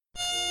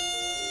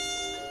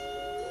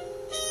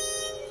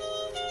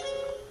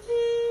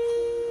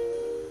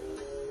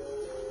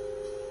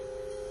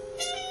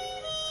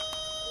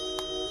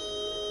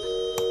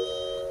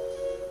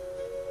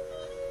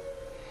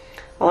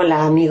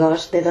Hola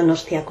amigos de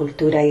Donostia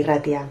Cultura y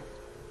Ratia.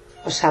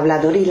 Os habla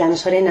Dory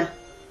Lansorena,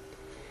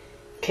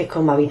 que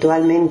como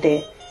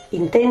habitualmente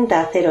intenta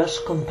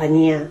haceros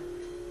compañía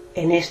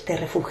en este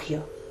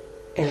refugio,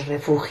 el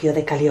refugio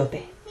de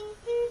Caliope.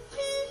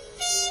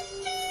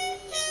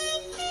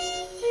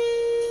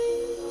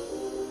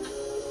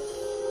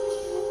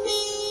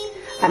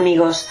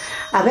 Amigos,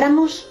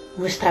 abramos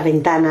nuestra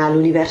ventana al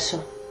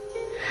universo,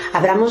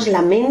 abramos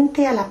la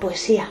mente a la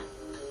poesía,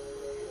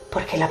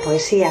 porque la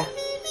poesía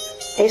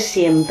es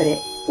siempre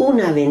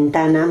una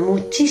ventana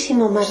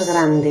muchísimo más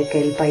grande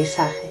que el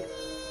paisaje.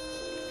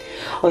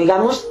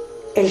 Oigamos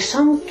el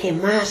son que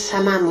más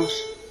amamos,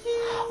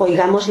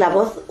 oigamos la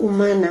voz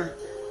humana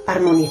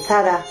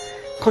armonizada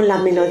con la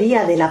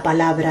melodía de la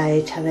palabra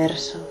hecha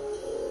verso.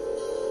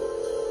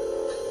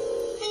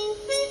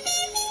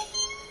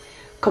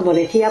 Como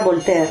decía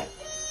Voltaire,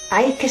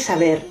 hay que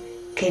saber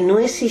que no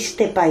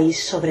existe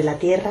país sobre la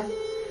tierra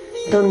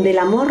donde el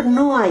amor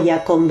no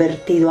haya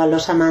convertido a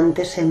los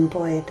amantes en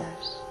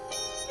poetas.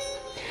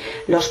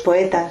 Los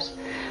poetas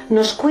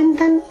nos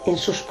cuentan en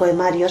sus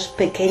poemarios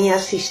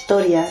pequeñas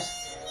historias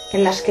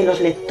en las que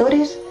los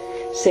lectores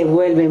se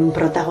vuelven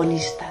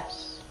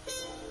protagonistas.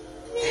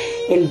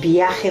 El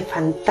viaje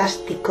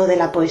fantástico de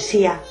la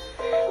poesía,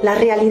 la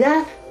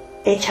realidad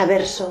hecha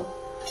verso,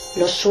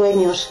 los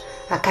sueños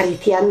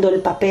acariciando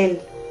el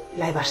papel,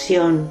 la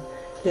evasión,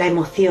 la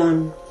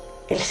emoción,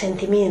 el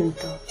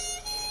sentimiento,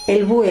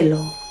 el vuelo.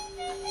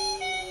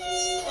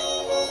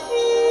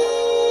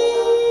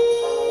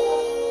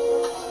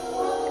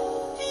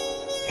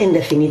 En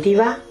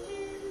definitiva,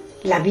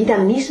 la vida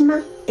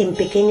misma en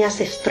pequeñas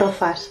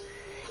estrofas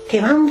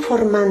que van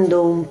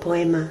formando un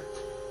poema,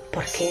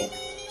 porque,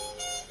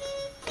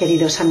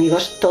 queridos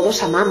amigos,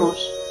 todos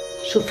amamos,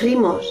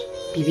 sufrimos,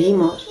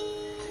 vivimos,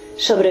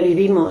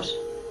 sobrevivimos,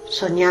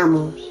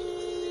 soñamos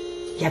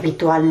y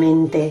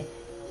habitualmente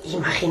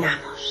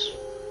imaginamos.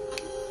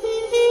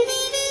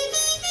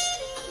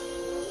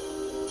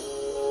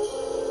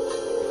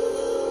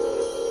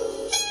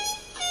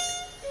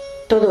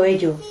 Todo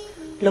ello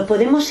lo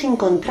podemos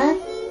encontrar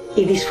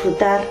y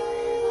disfrutar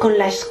con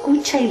la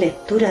escucha y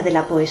lectura de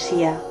la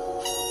poesía.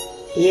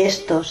 Y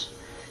estos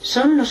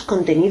son los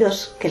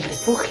contenidos que el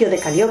Refugio de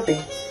Caliope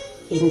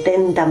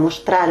intenta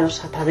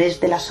mostraros a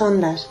través de las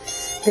ondas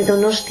de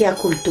Donostia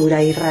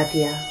Cultura y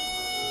Ratia.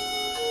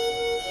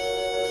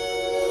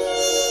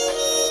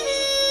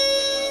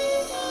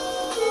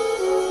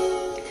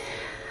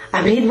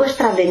 Abrid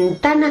vuestra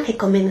ventana que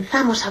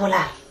comenzamos a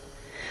volar,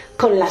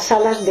 con las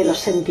alas de los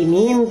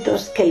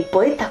sentimientos que el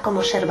poeta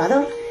como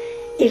observador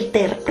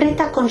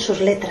interpreta con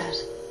sus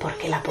letras,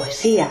 porque la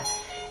poesía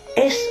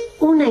es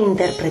una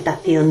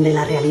interpretación de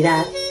la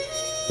realidad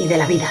y de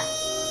la vida.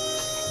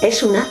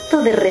 Es un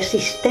acto de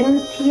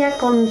resistencia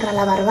contra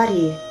la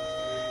barbarie.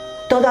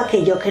 Todo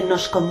aquello que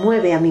nos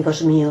conmueve,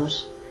 amigos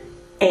míos,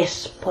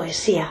 es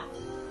poesía.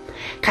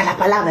 Cada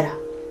palabra,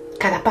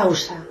 cada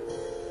pausa,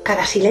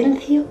 cada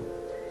silencio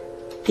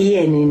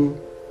tienen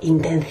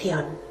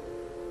intención.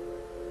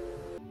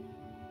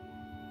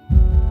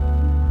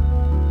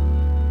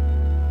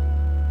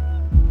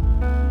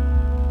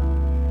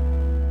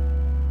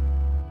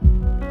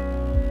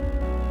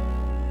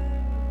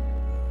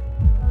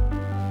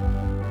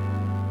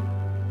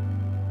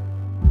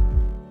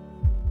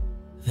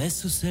 De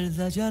su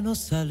celda ya no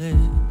sale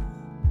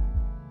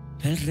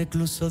el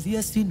recluso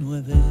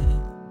 19,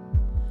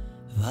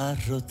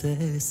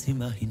 barrotes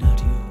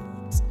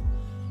imaginarios,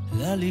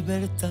 la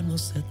libertad no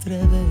se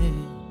atreve.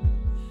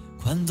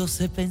 Cuando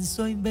se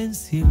pensó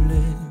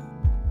invencible,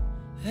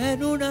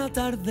 en una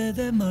tarde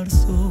de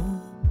marzo,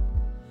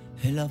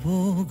 el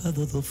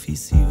abogado de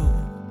oficio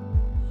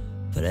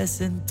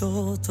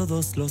presentó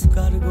todos los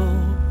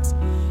cargos,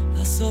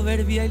 la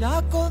soberbia y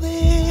la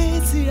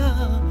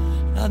codicia,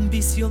 la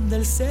ambición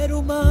del ser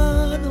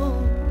humano,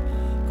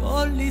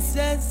 con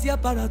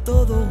licencia para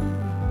todo,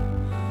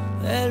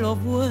 de lo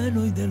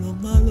bueno y de lo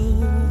malo.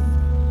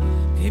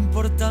 ¿Qué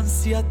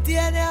importancia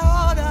tiene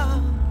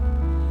ahora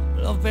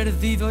lo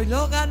perdido y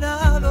lo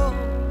ganado?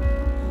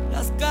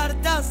 Las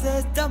cartas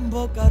están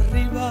boca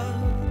arriba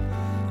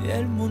y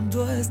el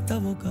mundo está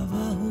boca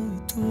abajo,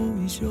 y tú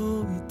y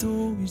yo, y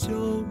tú y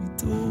yo, y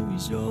tú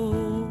y yo,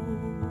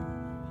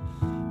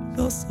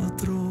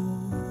 nosotros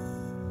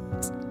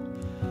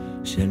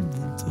y el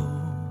mundo,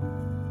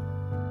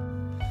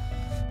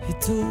 y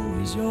tú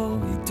y yo,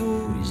 y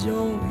tú y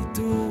yo, y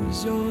tú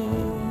y yo,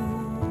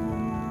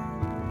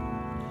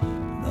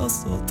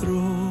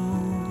 nosotros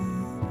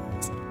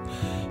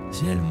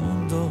y el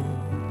mundo.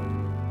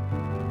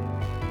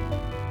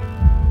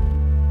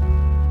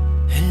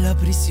 En la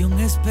prisión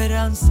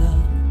esperanza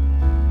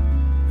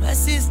no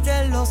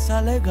existen los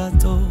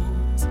alegatos,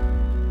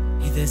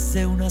 y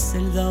desde una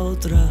celda a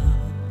otra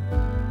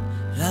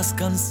las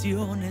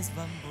canciones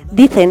van volando.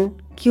 Dicen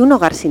que un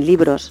hogar sin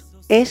libros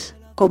es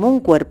como un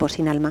cuerpo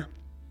sin alma.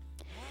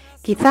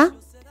 Quizá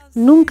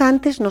nunca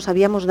antes nos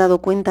habíamos dado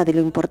cuenta de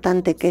lo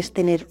importante que es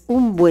tener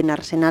un buen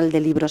arsenal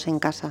de libros en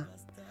casa.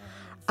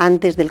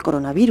 Antes del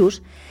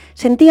coronavirus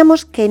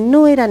sentíamos que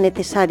no era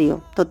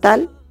necesario,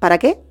 total, ¿Para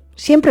qué?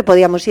 Siempre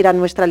podíamos ir a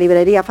nuestra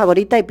librería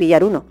favorita y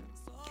pillar uno.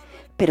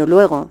 Pero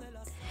luego,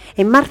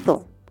 en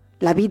marzo,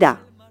 la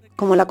vida,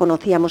 como la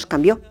conocíamos,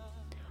 cambió.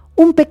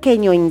 Un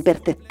pequeño e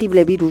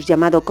imperceptible virus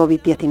llamado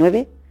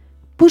COVID-19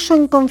 puso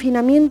en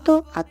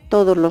confinamiento a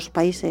todos los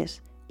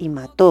países y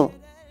mató,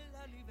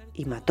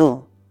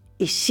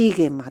 y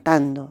sigue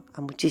matando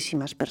a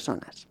muchísimas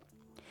personas.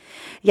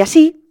 Y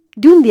así,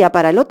 de un día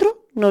para el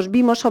otro, nos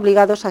vimos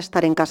obligados a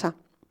estar en casa.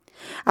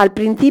 Al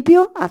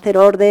principio, hacer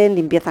orden,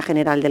 limpieza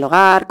general del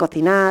hogar,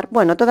 cocinar,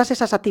 todas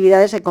esas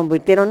actividades se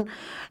convirtieron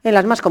en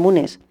las más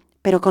comunes.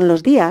 Pero con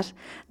los días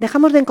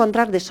dejamos de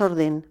encontrar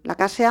desorden, la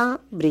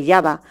casa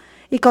brillaba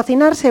y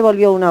cocinar se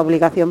volvió una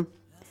obligación.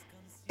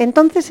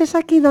 Entonces es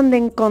aquí donde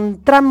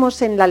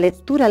encontramos en la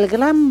lectura el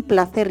gran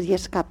placer y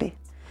escape.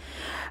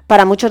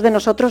 Para muchos de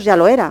nosotros ya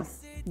lo era,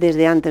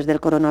 desde antes del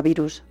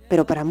coronavirus,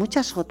 pero para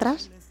muchas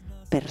otras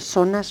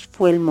personas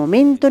fue el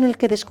momento en el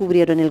que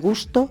descubrieron el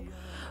gusto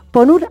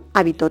por un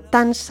hábito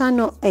tan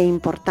sano e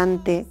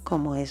importante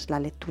como es la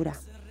lectura.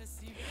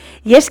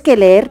 Y es que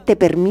leer te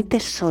permite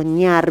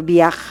soñar,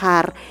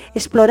 viajar,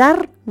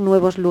 explorar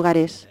nuevos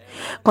lugares,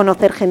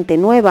 conocer gente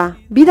nueva,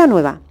 vida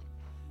nueva.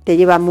 Te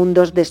lleva a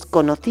mundos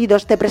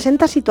desconocidos, te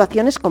presenta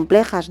situaciones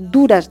complejas,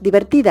 duras,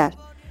 divertidas,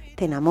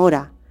 te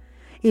enamora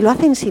y lo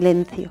hace en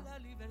silencio,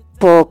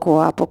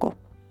 poco a poco.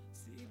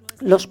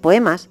 Los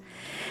poemas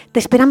te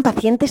esperan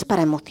pacientes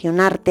para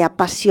emocionarte,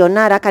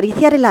 apasionar,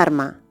 acariciar el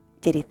alma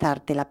y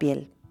erizarte la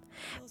piel.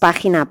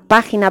 Página a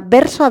página,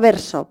 verso a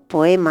verso,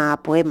 poema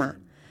a poema,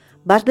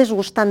 vas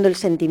desgustando el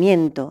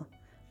sentimiento,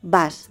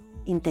 vas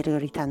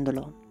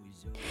interiorizándolo.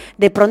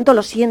 De pronto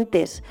lo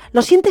sientes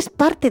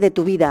parte de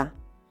tu vida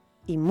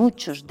y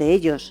muchos de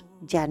ellos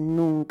ya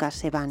nunca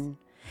se van.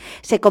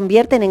 Se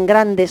convierten en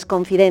grandes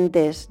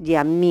confidentes y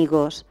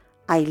amigos.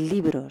 Hay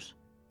libros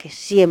que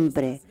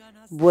siempre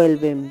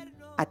vuelven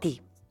a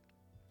ti.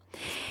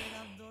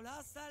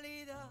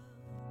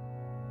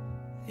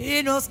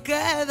 Y nos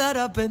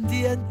quedará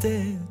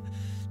pendiente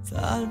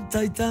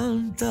tanta y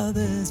tanta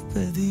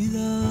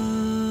despedida.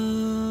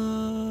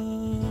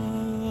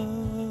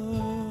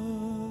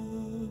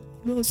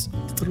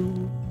 Nosotros.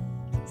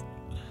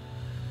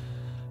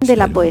 De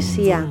la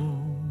poesía,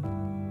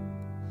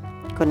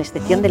 con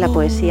excepción de la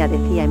poesía,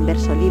 decía en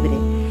verso libre,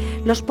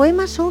 los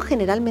poemas son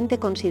generalmente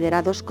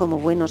considerados como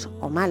buenos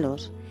o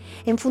malos,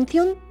 en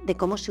función de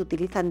cómo se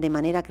utilizan de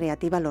manera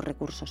creativa los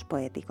recursos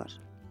poéticos.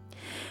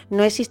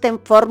 No existen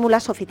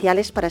fórmulas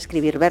oficiales para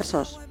escribir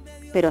versos,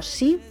 pero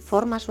sí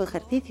formas o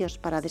ejercicios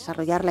para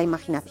desarrollar la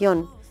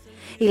imaginación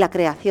y la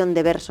creación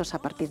de versos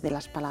a partir de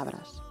las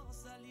palabras.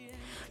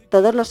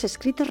 Todos los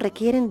escritos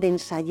requieren de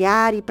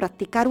ensayar y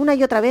practicar una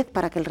y otra vez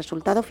para que el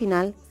resultado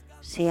final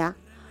sea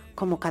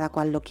como cada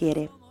cual lo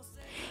quiere.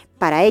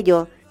 Para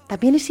ello,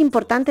 también es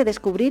importante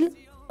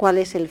descubrir cuál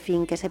es el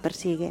fin que se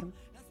persigue.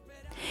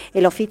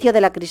 El oficio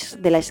de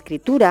la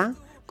escritura,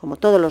 como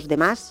todos los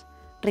demás,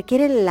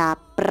 requiere la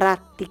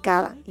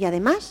práctica y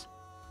además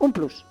un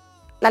plus,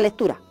 la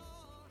lectura.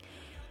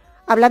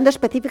 Hablando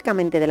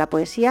específicamente de la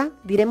poesía,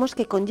 diremos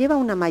que conlleva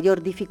una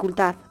mayor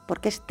dificultad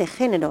porque este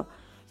género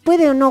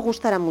puede o no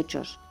gustar a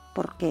muchos,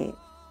 porque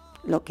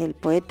lo que el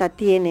poeta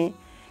tiene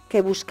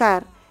que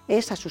buscar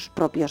es a sus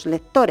propios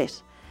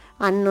lectores.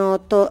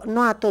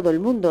 No a todo el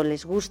mundo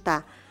les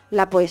gusta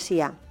la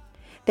poesía.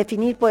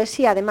 Definir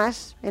poesía,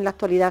 además, en la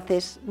actualidad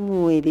es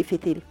muy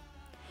difícil.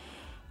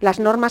 Las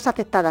normas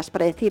aceptadas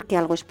para decir que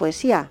algo es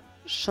poesía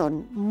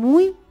son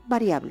muy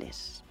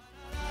variables.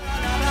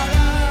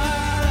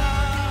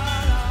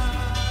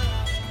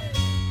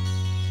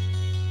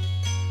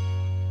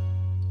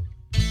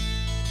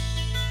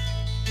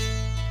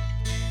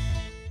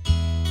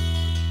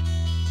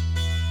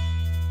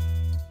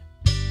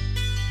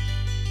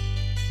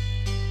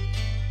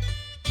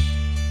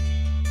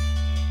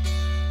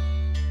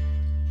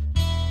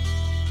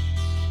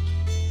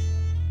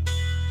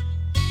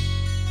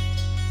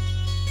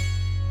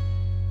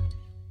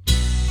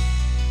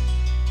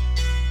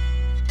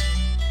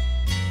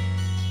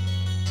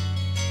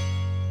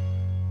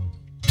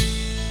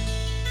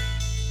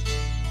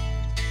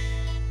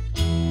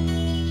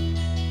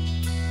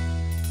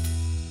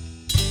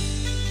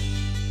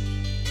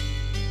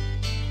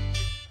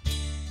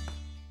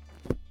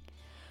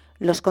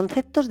 Los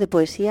conceptos de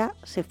poesía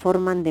se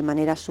forman de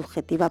manera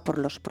subjetiva por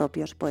los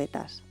propios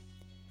poetas,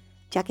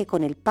 ya que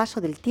con el paso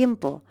del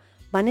tiempo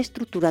van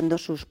estructurando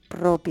su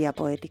propia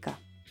poética,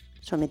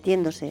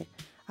 sometiéndose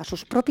a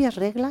sus propias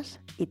reglas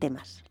y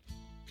temas.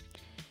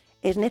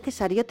 Es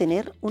necesario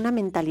tener una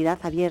mentalidad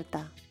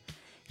abierta,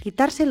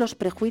 quitarse los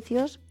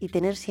prejuicios y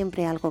tener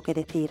siempre algo que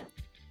decir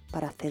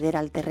para acceder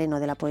al terreno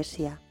de la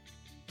poesía.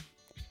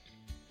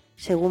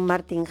 Según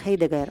Martin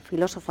Heidegger,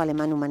 filósofo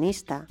alemán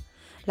humanista,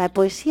 la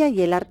poesía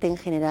y el arte en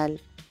general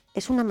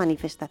es una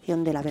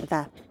manifestación de la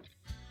verdad.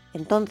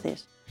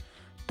 Entonces,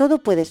 todo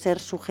puede ser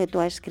sujeto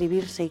a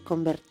escribirse y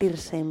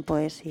convertirse en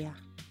poesía.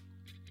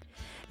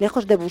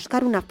 Lejos de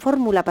buscar una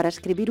fórmula para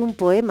escribir un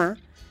poema,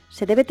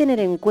 se debe tener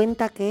en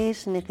cuenta que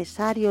es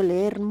necesario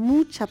leer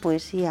mucha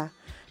poesía,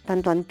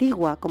 tanto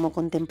antigua como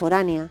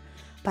contemporánea,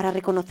 para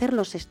reconocer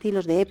los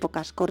estilos de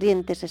épocas,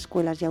 corrientes,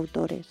 escuelas y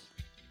autores.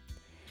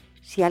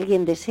 Si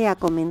alguien desea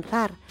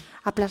comenzar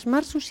a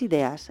plasmar sus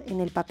ideas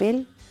en el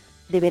papel,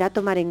 deberá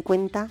tomar en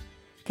cuenta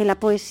que la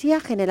poesía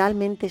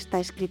generalmente está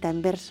escrita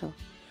en verso,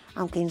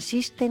 aunque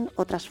insisten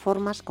otras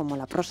formas como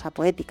la prosa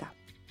poética.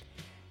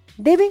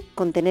 Debe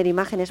contener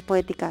imágenes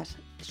poéticas,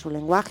 su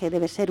lenguaje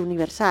debe ser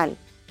universal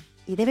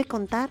y debe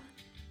contar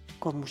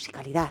con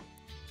musicalidad,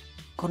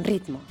 con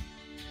ritmo.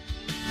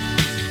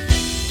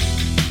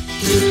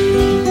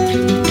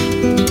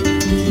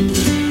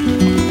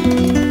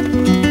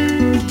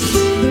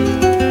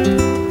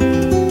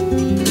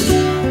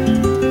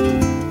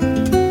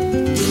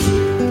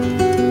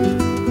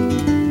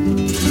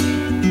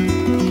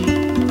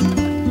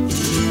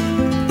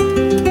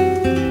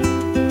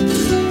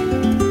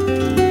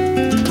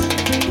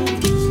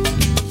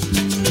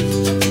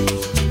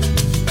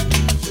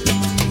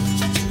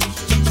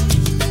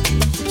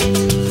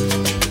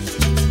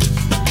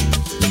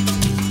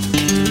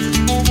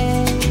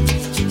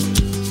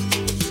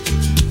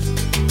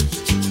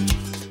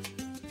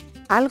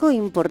 Algo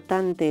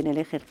importante en el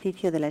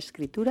ejercicio de la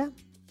escritura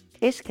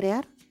es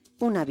crear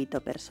un hábito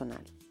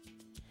personal.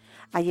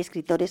 Hay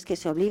escritores que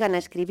se obligan a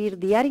escribir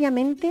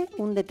diariamente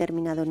un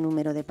determinado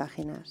número de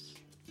páginas.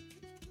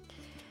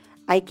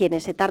 Hay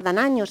quienes se tardan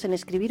años en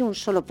escribir un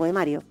solo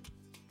poemario.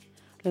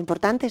 Lo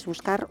importante es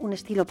buscar un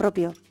estilo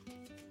propio,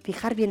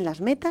 fijar bien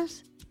las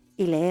metas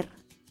y leer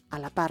a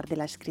la par de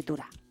la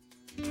escritura.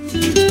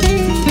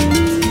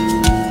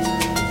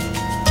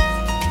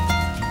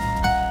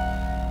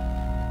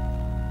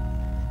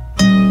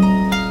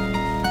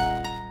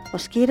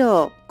 Os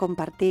quiero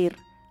compartir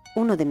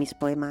uno de mis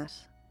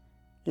poemas,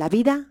 La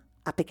vida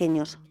a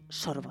pequeños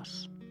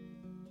sorbos.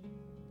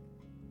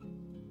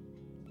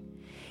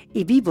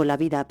 Y vivo la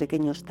vida a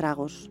pequeños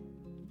tragos,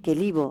 que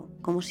libo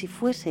como si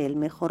fuese el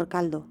mejor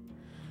caldo,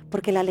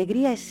 porque la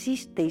alegría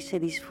existe y se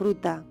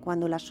disfruta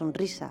cuando la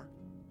sonrisa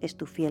es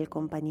tu fiel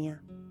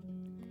compañía.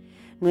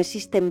 No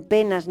existen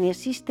penas ni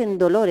existen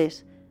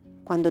dolores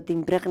cuando te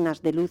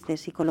impregnas de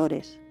luces y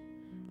colores.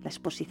 La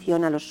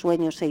exposición a los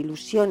sueños e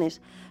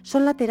ilusiones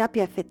son la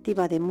terapia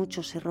efectiva de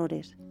muchos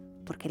errores,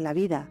 porque en la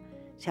vida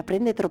se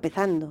aprende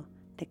tropezando,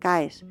 te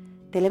caes,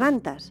 te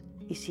levantas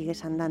y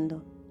sigues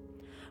andando.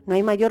 No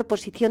hay mayor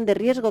posición de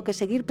riesgo que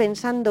seguir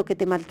pensando que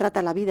te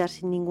maltrata la vida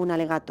sin ningún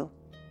alegato.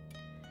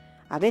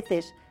 A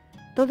veces,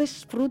 todo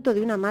es fruto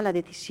de una mala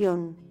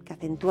decisión que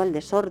acentúa el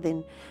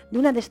desorden, de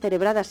una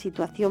descerebrada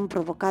situación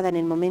provocada en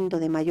el momento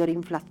de mayor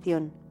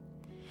inflación,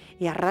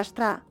 y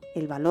arrastra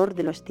el valor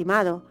de lo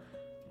estimado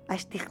a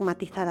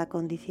estigmatizada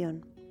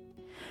condición.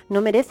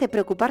 No merece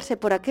preocuparse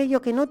por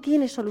aquello que no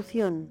tiene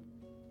solución.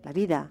 La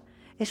vida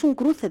es un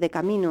cruce de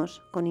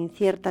caminos con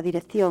incierta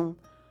dirección,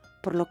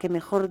 por lo que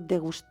mejor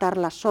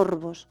degustarla a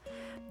sorbos,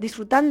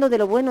 disfrutando de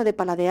lo bueno de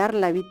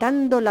paladearla,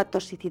 evitando la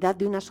toxicidad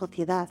de una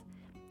sociedad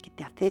que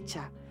te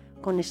acecha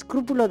con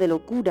escrúpulo de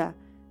locura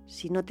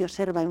si no te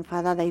observa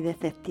enfadada y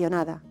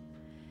decepcionada.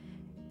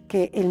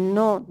 Que el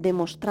no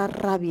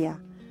demostrar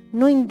rabia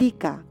no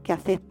indica que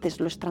aceptes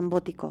lo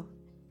estrambótico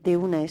de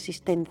una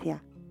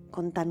existencia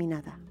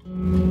contaminada.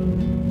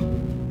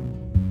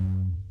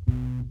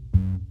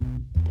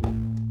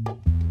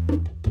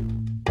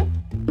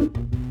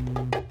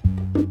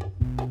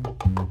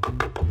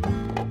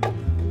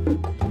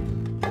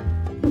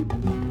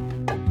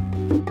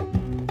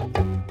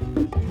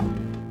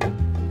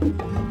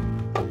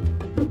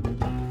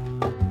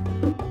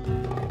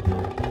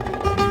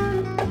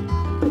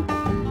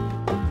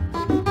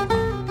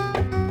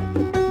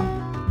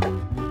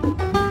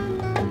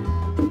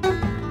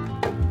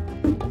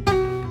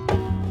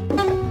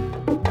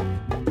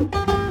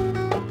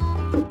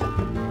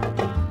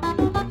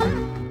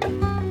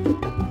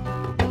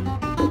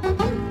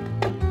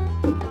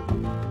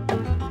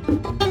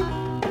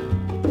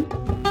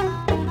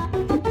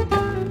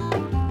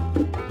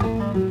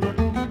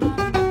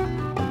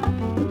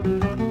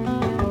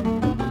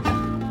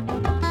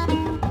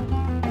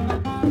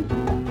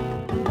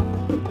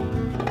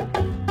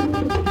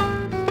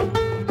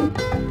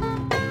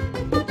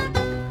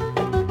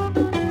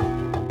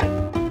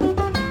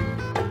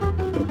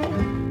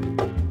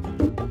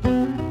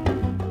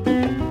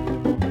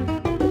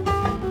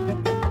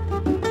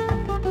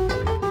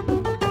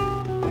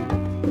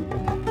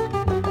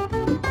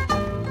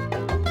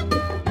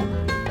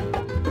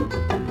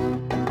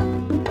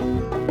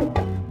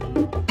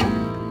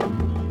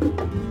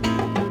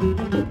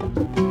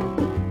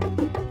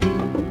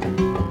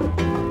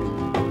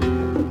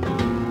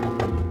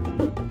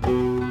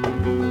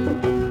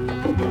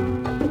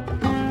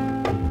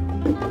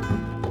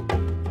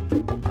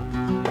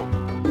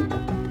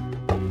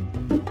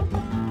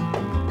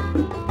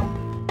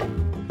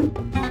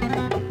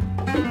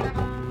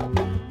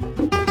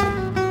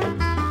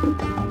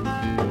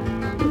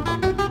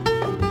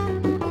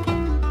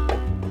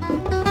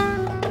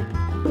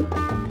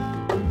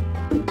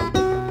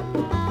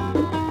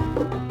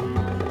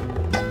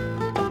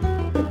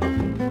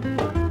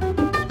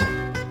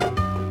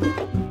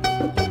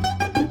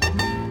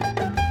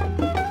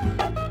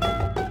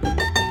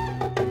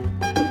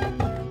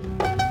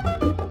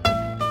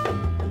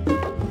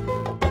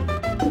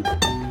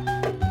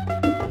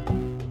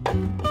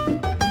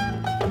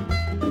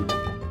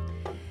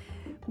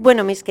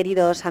 Bueno, mis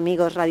queridos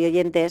amigos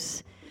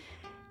radioyentes,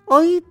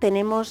 hoy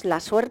tenemos la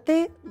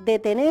suerte de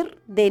tener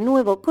de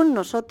nuevo con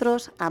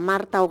nosotros a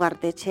Marta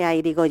Ugartechea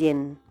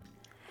Irigoyen.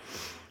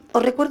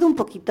 Os recuerdo un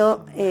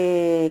poquito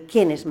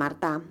quién es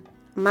Marta.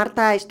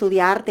 Marta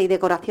estudia arte y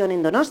decoración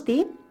en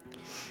Donosti.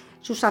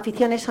 Sus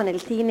aficiones son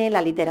el cine,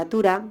 la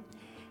literatura,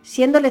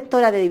 siendo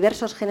lectora de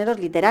diversos géneros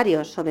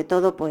literarios, sobre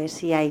todo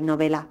poesía y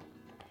novela.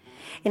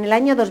 En el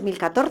año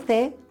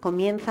 2014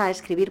 comienza a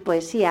escribir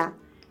poesía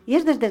y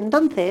es desde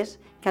entonces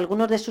que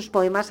algunos de sus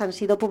poemas han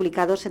sido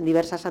publicados en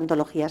diversas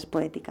antologías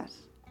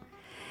poéticas.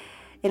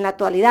 En la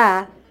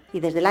actualidad,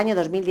 y desde el año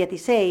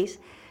 2016,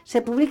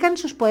 se publican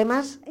sus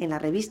poemas en la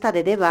revista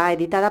de Deva,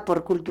 editada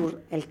por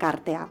Kultur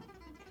Elkartea.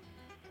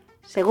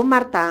 Según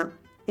Marta,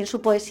 en su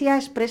poesía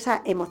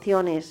expresa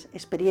emociones,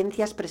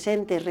 experiencias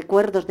presentes,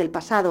 recuerdos del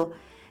pasado,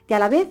 y a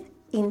la vez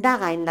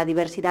indaga en la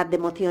diversidad de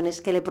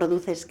emociones que le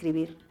produce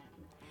escribir.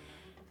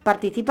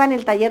 Participa en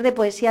el taller de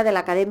poesía de la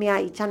Academia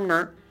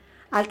Ichanna,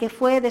 al que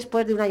fue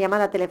después de una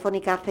llamada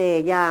telefónica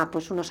hace ya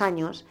unos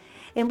años,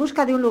 en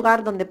busca de un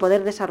lugar donde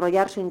poder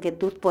desarrollar su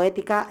inquietud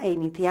poética e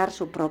iniciar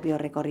su propio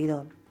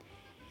recorrido.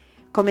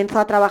 Comenzó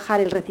a trabajar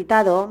el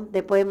recitado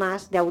de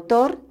poemas de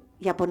autor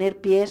y a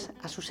poner pies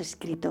a sus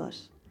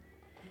escritos.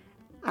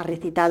 Ha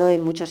recitado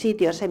en muchos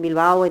sitios, en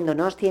Bilbao, en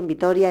Donosti, en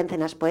Vitoria, en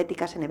cenas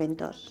poéticas, en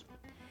eventos.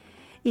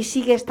 Y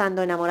sigue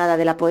estando enamorada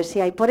de la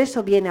poesía y por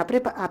eso viene a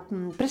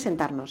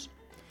presentarnos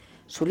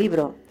su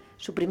libro,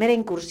 su primera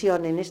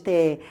incursión en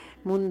este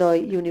mundo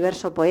y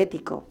universo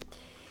poético.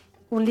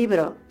 Un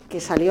libro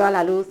que salió a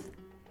la luz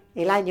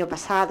el año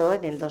pasado,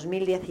 en el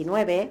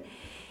 2019,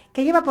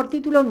 que lleva por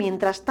título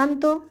Mientras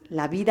tanto,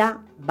 la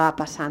vida va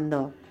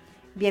pasando.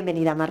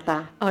 Bienvenida,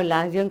 Marta.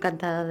 Hola, yo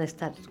encantada de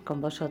estar con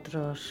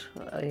vosotros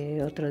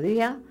otro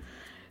día,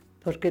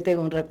 porque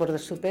tengo un recuerdo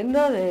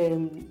estupendo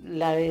de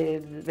la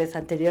vez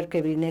anterior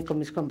que vine con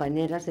mis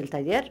compañeras del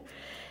taller.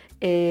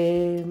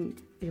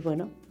 Y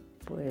bueno,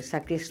 pues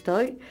aquí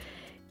estoy.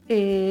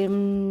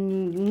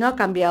 No ha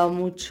cambiado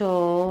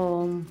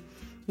mucho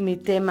mi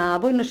tema.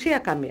 Bueno, sí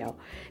ha cambiado.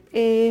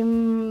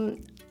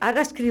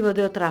 Ahora escribo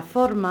de otra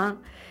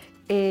forma.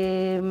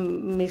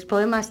 Mis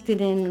poemas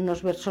tienen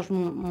unos versos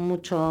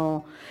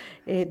mucho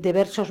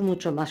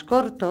más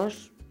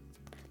cortos.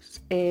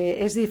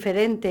 Es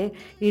diferente.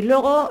 Y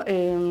luego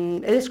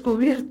he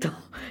descubierto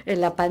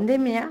en la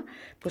pandemia,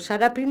 pues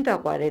ahora pinto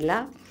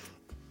acuarela.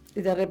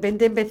 Y de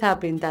repente empecé a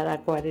pintar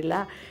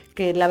acuarela,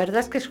 que la verdad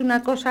es que es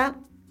una cosa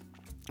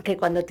que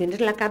cuando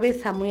tienes la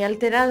cabeza muy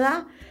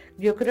alterada,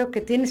 yo creo que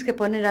tienes que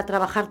poner a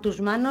trabajar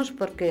tus manos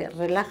porque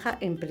relaja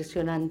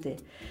impresionante.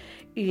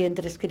 Y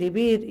entre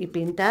escribir y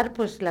pintar,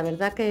 pues la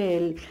verdad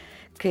que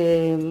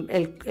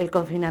el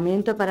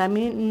confinamiento para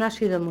mí no ha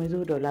sido muy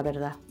duro, la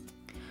verdad.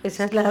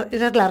 Esa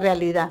es la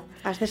realidad.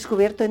 Has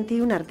descubierto en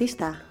ti una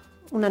artista,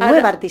 una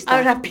nueva artista.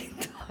 Ahora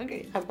pinto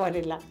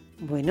acuarela.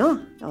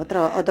 Bueno,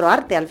 otro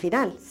arte al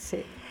final.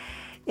 Sí.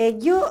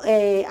 Yo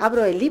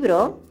abro el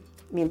libro,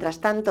 Mientras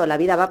tanto la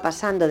vida va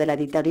pasando, de la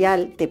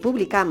editorial Te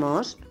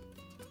Publicamos,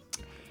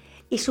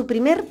 y su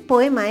primer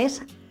poema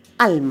es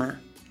Alma.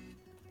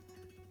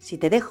 Si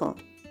te dejo,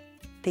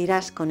 te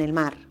irás con el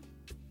mar.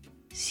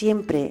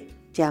 Siempre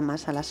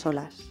llamas a las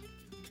olas.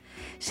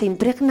 Se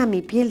impregna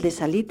mi piel de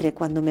salitre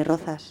cuando me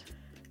rozas.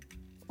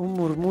 Un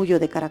murmullo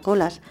de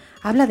caracolas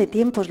habla de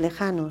tiempos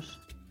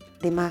lejanos,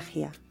 de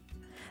magia,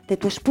 de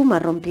tu espuma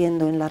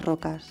rompiendo en las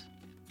rocas.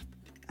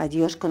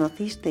 Allí os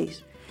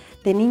conocisteis,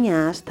 de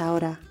niña hasta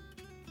ahora.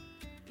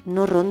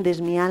 No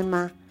rondes mi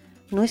alma,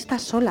 no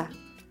estás sola.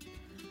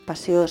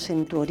 Paseos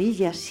en tu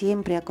orilla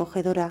siempre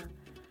acogedora.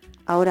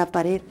 Ahora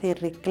parece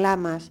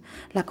reclamas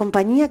la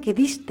compañía que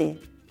diste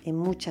en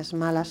muchas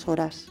malas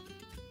horas.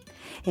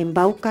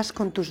 Embaucas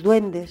con tus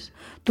duendes,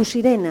 tus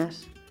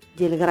sirenas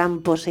y el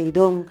gran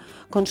Poseidón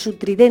con su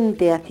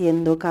tridente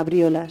haciendo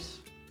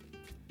cabriolas.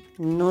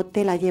 No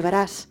te la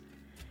llevarás,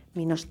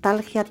 mi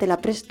nostalgia te la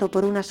presto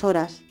por unas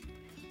horas.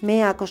 Me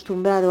he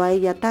acostumbrado a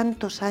ella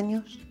tantos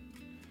años,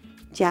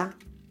 ya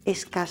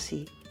es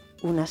casi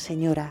una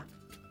señora.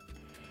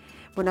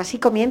 Bueno, así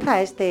comienza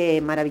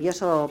este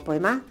maravilloso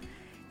poema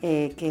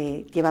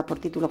que lleva por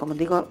título, como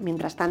digo,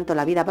 Mientras tanto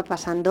la vida va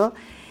pasando,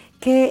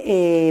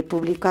 que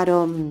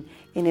publicaron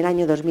en el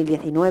año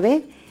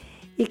 2019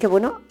 y que,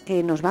 bueno,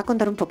 que nos va a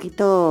contar un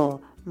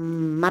poquito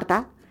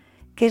Marta,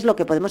 qué es lo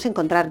que podemos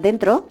encontrar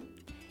dentro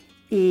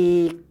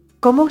y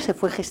cómo se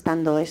fue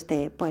gestando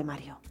este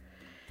poemario.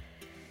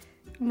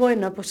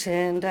 Bueno, pues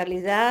en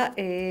realidad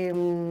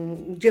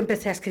yo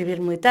empecé a escribir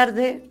muy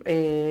tarde,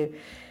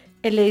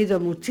 he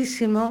leído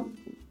muchísimo.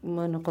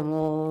 Bueno,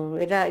 como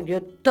era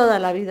yo toda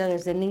la vida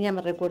desde niña,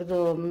 me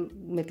recuerdo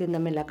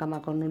metiéndome en la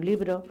cama con un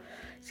libro.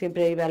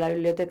 Siempre iba a la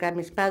biblioteca de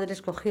mis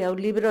padres, cogía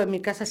un libro. En mi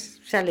casa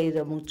se ha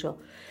leído mucho.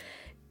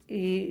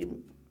 Y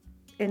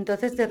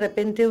entonces de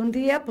repente un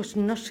día, pues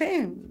no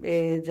sé,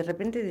 de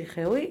repente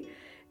dije, uy,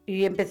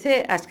 y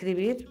empecé a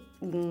escribir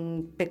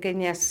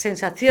pequeñas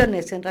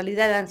sensaciones. En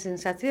realidad eran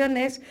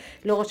sensaciones,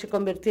 luego se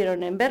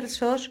convirtieron en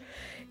versos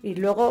y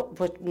luego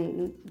pues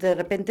de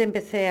repente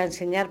empecé a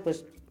enseñar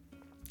pues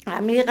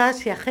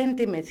amigas y a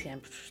gente y me decían,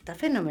 pues está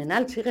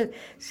fenomenal,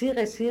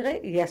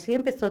 sigue, y así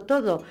empezó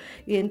todo.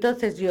 Y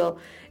entonces yo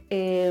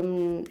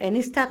en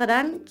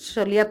Instagram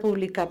solía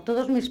publicar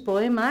todos mis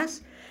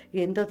poemas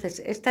y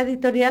entonces esta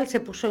editorial se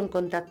puso en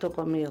contacto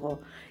conmigo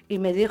y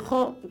me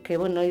dijo que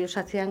bueno, ellos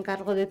hacían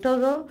cargo de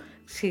todo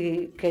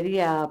si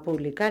quería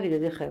publicar y yo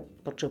dije,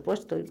 por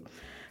supuesto.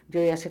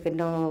 Yo ya sé que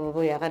no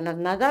voy a ganar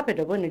nada,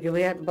 pero bueno, yo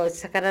voy a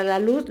sacar a la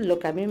luz lo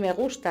que a mí me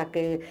gusta,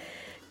 que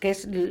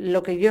es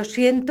lo que yo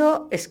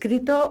siento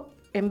escrito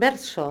en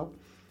verso.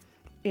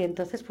 Y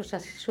entonces pues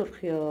así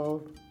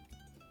surgió.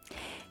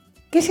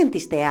 ¿Qué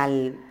sentiste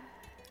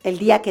el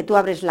día que tú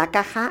abres la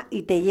caja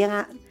y te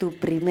llega tu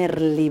primer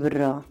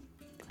libro?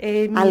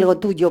 Algo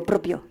tuyo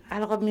propio.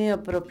 Algo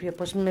mío propio.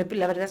 Pues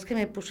la verdad es que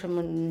me puse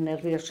muy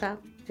nerviosa.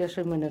 Yo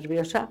soy muy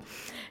nerviosa.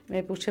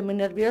 Me puse muy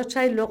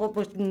nerviosa y luego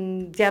pues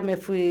ya me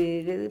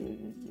fui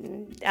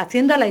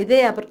haciendo la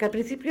idea, porque al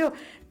principio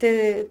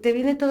te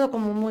viene todo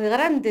como muy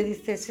grande.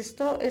 Dices,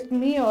 esto es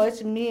mío.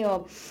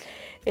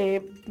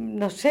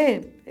 No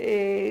sé.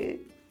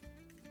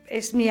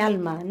 Es mi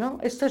alma, ¿no?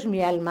 Esto es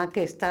mi alma,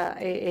 que está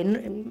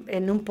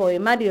en un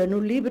poemario, en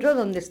un libro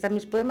donde están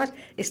mis poemas,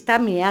 está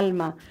mi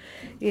alma.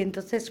 Y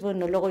entonces,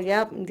 bueno, luego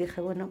ya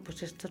dije, bueno,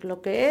 pues esto es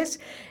lo que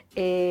es,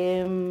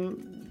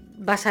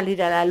 va a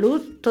salir a la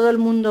luz, todo el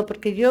mundo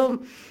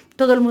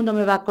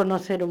me va a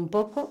conocer un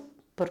poco,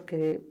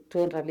 porque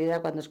tú en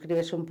realidad cuando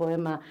escribes un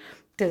poema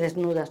te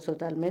desnudas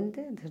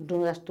totalmente,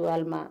 desnudas tu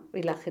alma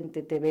y la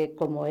gente te ve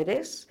como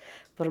eres,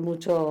 por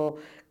mucho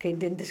que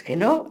intentes que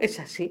no, es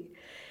así.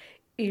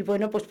 Y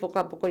bueno, pues poco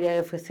a poco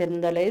ya fui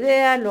haciendo la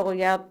idea, luego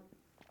ya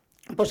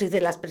pues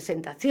hice las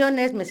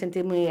presentaciones, me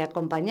sentí muy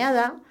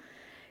acompañada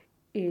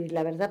y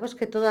la verdad pues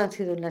que todo han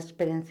sido unas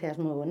experiencias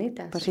muy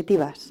bonitas.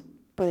 Positivas,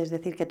 puedes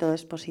decir que todo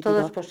es positivo.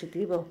 Todo es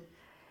positivo.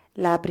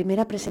 ¿La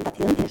primera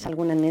presentación, tienes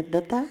alguna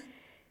anécdota?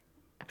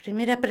 La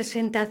primera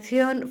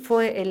presentación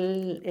fue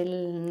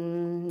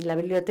en la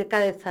biblioteca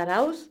de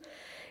Zarauz.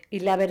 Y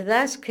la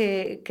verdad es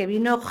que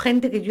vino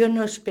gente que yo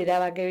no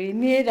esperaba que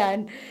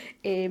vinieran.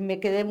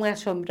 Me quedé muy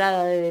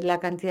asombrada de la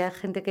cantidad de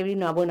gente que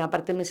vino. Bueno,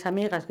 aparte de mis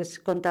amigas, que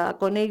contaba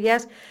con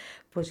ellas,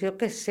 pues yo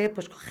qué sé,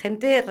 pues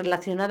gente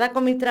relacionada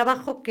con mi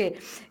trabajo que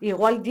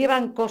igual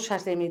llevan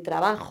cosas de mi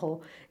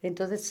trabajo.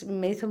 Entonces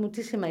me hizo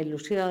muchísima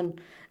ilusión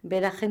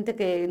ver a gente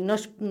que no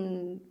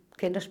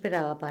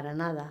esperaba para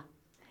nada,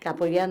 que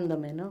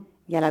apoyándome, ¿no?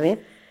 ¿Y a la vez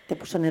te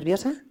puso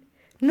nerviosa?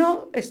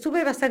 No,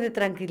 estuve bastante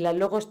tranquila.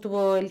 Luego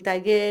estuvo el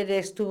taller,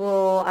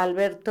 estuvo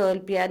Alberto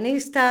el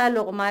pianista,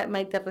 luego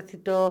Maite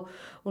recitó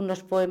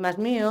unos poemas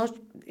míos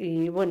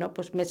y bueno,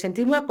 pues me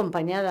sentí muy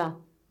acompañada.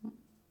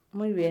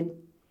 Muy bien.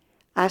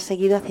 ¿Has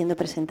seguido haciendo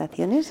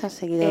presentaciones?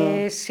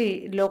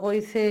 Sí, luego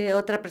hice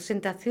otra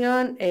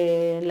presentación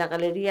en la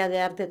Galería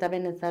de Arte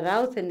también en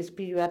Zarauz, en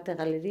Espillo Arte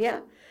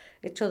Galería.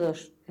 He hecho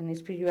dos. En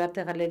Espillo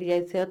Arte Galería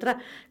hice otra,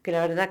 que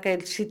la verdad que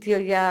el sitio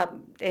ya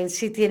en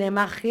sí tiene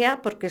magia,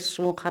 porque es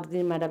un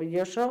jardín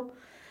maravilloso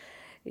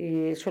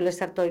y suele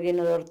estar todo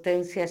lleno de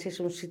hortensias y es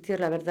un sitio,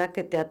 la verdad,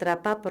 que te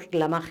atrapa por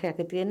la magia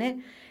que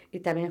tiene y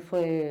también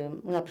fue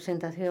una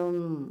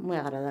presentación muy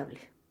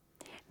agradable.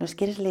 ¿Nos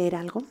quieres leer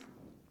algo?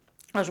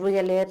 Os voy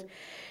a leer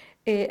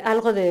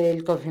algo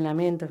del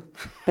confinamiento.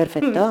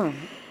 Perfecto,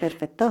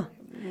 perfecto.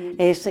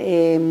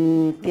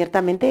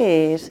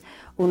 Ciertamente es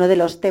uno de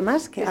los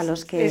temas a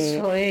los que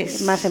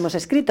más hemos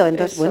escrito,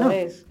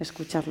 entonces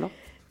escucharlo.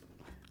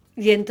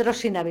 Y entró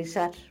sin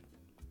avisar.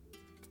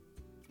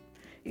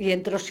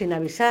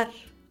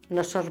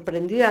 Nos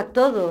sorprendió a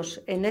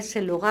todos en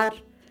ese lugar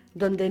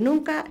donde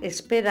nunca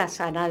esperas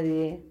a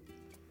nadie.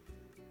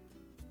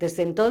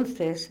 Desde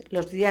entonces,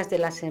 los días de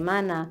la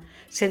semana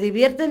se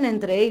divierten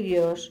entre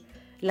ellos,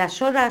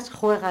 las horas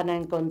juegan a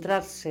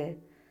encontrarse,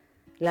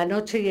 la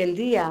noche y el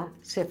día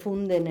se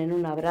funden en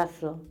un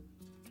abrazo.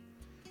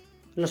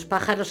 Los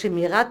pájaros y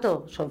mi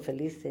gato son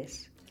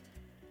felices.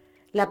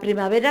 La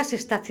primavera se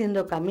está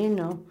haciendo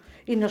camino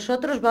y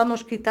nosotros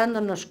vamos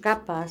quitándonos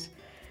capas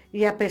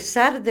y a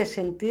pesar de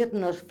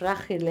sentirnos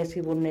frágiles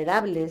y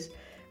vulnerables,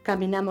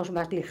 caminamos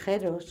más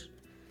ligeros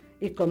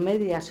y con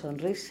media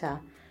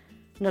sonrisa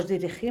nos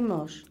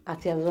dirigimos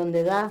hacia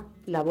donde da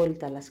la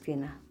vuelta a la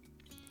esquina.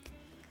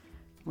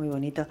 Muy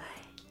bonito.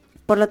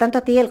 Por lo tanto,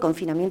 a ti el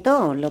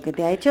confinamiento lo que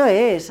te ha hecho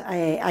es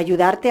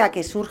ayudarte a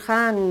que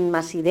surjan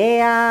más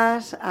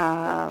ideas.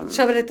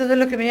 Sobre todo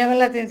lo que me llama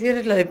la atención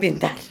es lo de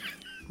pintar.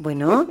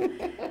 Bueno,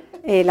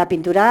 la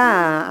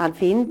pintura al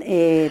fin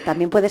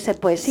también puede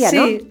ser poesía,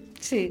 ¿no?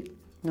 Sí.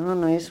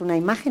 No es una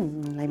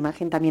imagen, la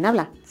imagen también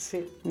habla.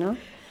 Sí. ¿No?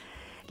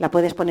 La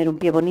puedes poner un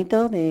pie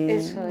bonito.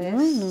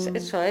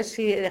 Eso es,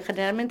 sí.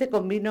 Generalmente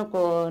combino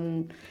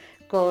con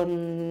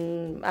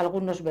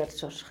algunos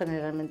versos,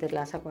 generalmente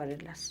las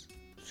acuarelas.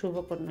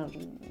 Subo con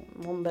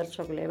un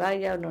verso que le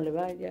vaya o no le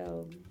vaya.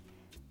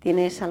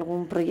 ¿Tienes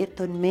algún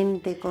proyecto en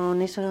mente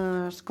con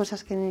esas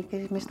cosas que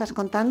me estás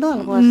contando?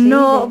 ¿Algo así?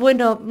 No,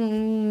 bueno,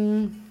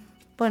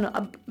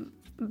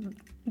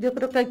 yo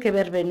creo que hay que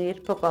ver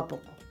venir poco a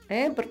poco.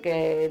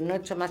 porque no he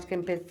hecho más que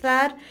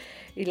empezar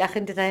y la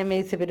gente también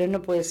me dice, pero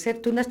no puede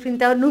ser, tú no has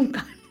pintado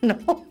nunca. No,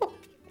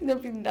 no he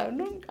pintado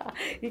nunca.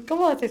 ¿Y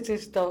cómo haces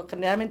esto?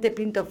 Generalmente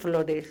pinto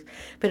flores,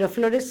 pero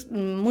flores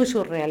muy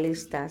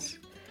surrealistas.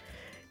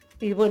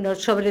 Y bueno,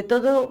 sobre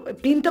todo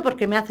pinto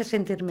porque me hace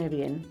sentirme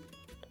bien.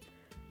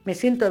 Me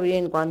siento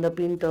bien cuando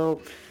pinto.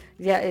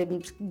 Ya,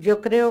 yo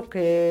creo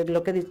que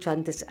lo que he dicho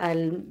antes,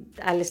 al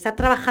estar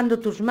trabajando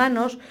tus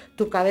manos,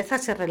 tu cabeza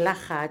se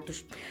relaja,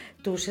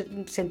 tus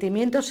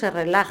sentimientos se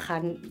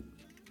relajan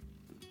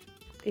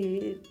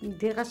y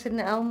llegas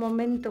a un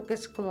momento que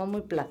es como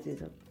muy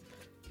plácido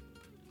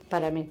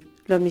para mí.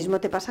 Lo mismo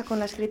te pasa con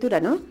la escritura,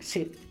 ¿no?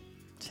 Sí.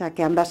 O sea,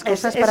 que ambas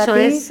cosas para ti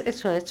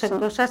Eso es, son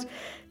cosas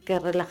que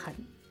relajan.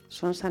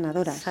 Son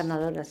sanadoras.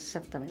 Sanadoras,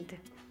 exactamente.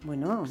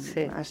 Bueno,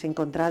 sí. Has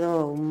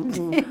encontrado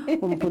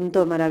un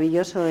punto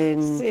maravilloso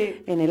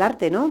en el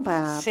arte, ¿no?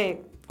 Sí,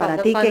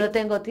 para ti cuando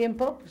tengo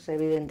tiempo, pues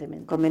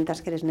evidentemente.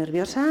 Comentas que eres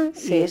nerviosa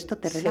y esto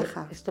te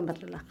relaja. Sí, esto me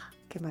relaja.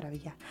 Qué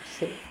maravilla.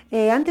 Sí.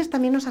 Antes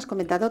también nos has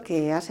comentado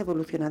que has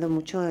evolucionado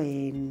mucho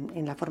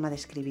en la forma de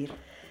escribir.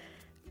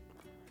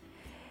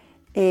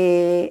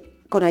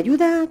 ¿Con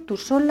ayuda? ¿Tú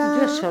sola?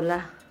 Yo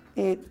sola.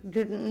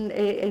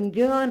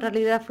 Yo en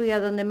realidad fui a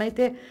donde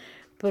Maite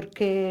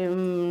porque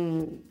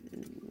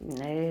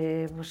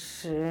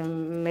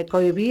me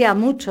cohibía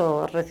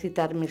mucho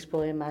recitar mis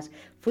poemas.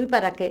 Fui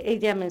para que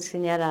ella me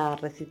enseñara a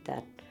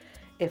recitar.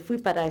 Fui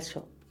para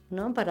eso,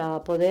 ¿no?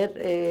 Para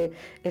poder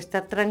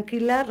estar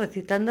tranquila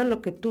recitando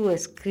lo que tú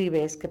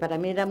escribes, que para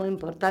mí era muy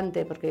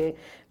importante porque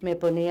me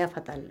ponía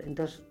fatal.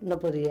 Entonces no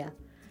podía.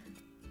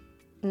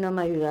 No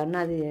me ayuda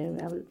nadie.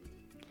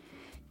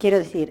 Quiero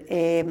decir,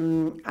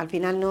 al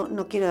final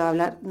no quiero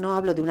hablar, no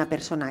hablo de una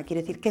persona,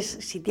 quiero decir que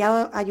si te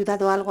ha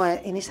ayudado algo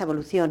en esa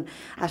evolución,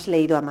 ¿has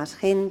leído a más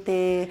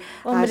gente?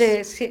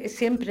 Hombre,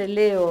 siempre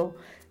leo,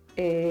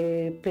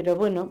 pero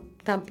bueno,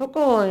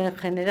 tampoco en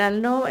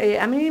general, ¿no?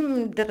 A mí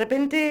de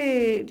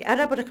repente,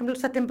 ahora por ejemplo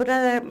esta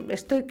temporada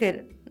estoy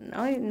que,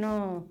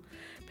 no,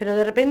 pero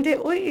de repente,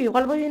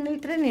 igual voy en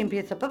el tren y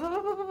empiezo,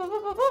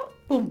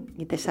 ¡pum!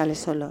 Y te sale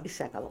solo. Y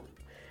se acabó,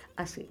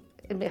 así.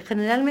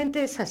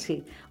 Generalmente es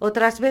así,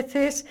 otras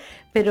veces,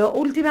 pero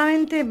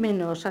últimamente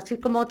menos, así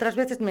como otras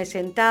veces me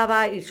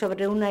sentaba y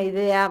sobre una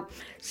idea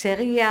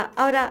seguía,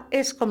 ahora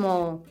es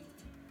como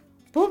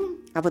 ¡pum!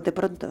 A bote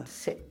pronto.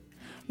 Sí.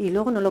 ¿Y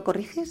luego no lo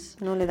corriges?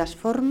 ¿No le das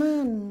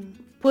forma?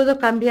 Puedo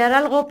cambiar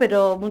algo,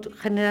 pero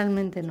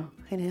generalmente no.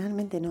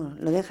 Generalmente no,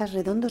 lo dejas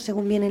redondo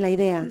según viene la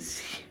idea.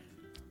 Sí.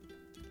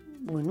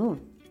 Bueno,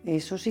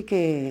 eso sí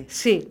que...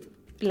 Sí,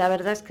 la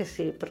verdad es que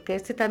sí, porque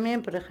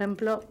también, por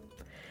ejemplo...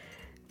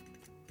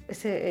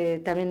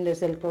 también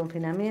desde el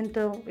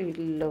confinamiento, y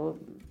lo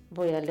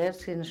voy a leer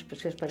si os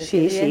parece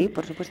bien. Sí,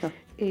 por supuesto.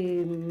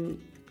 Y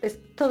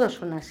todos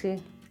son así.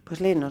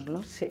 Pues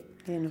léenoslo. Sí.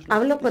 Léenoslo.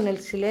 Hablo con el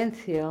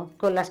silencio,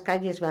 con las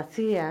calles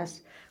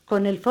vacías,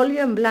 con el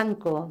folio en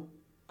blanco,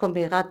 con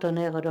mi gato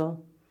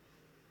negro.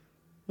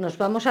 Nos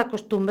vamos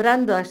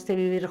acostumbrando a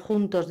vivir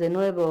juntos de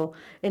nuevo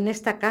en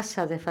esta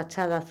casa de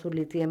fachada azul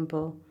y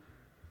tiempo.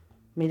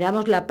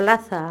 Miramos la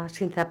plaza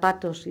sin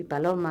zapatos y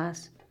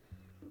palomas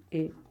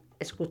y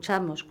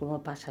escuchamos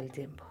cómo pasa el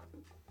tiempo.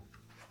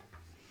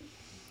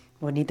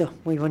 Bonito,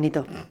 muy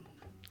bonito.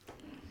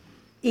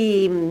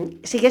 ¿Y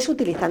sigues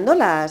utilizando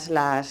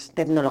las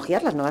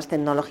tecnologías, las nuevas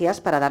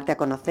tecnologías para darte a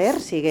conocer?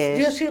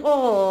 Yo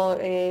sigo,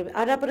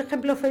 ahora por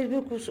ejemplo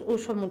Facebook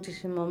uso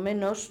muchísimo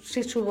menos,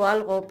 sí subo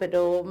algo,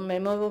 pero me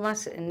muevo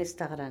más en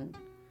Instagram.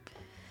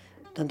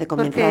 ¿Dónde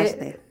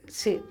comenzaste?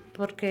 Sí,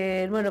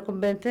 porque bueno,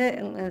 comencé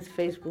en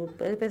Facebook.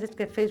 Hay veces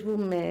que Facebook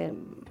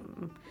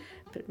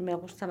me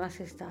gusta más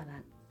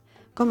Instagram.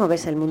 ¿Cómo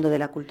ves el mundo de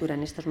la cultura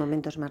en estos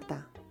momentos,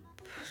 Marta?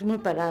 Pues muy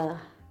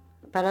parada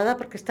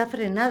porque está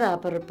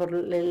frenada por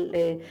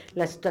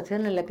la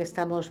situación en la que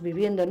estamos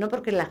viviendo, no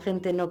porque la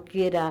gente no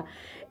quiera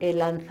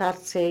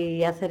lanzarse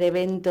y hacer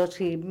eventos,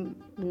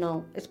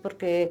 no, es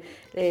porque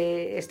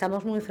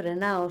estamos muy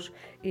frenados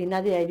y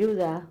nadie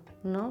ayuda,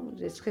 ¿no?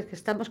 Es que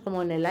estamos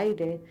como en el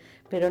aire,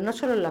 pero no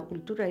solo la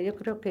cultura, yo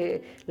creo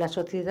que la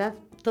sociedad,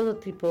 todo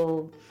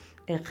tipo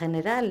en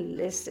general,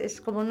 es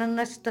como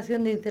una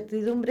situación de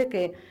incertidumbre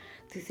que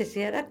dices,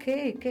 ¿y ahora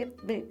qué?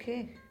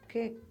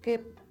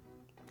 ¿Qué?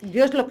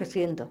 Yo es lo que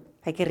siento.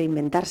 Hay que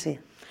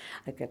reinventarse.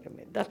 Hay que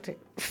reinventarse.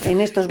 En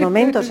estos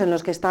momentos en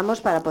los que estamos,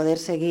 para poder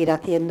seguir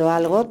haciendo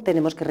algo,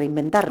 tenemos que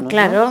reinventarnos.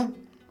 Claro. ¿No?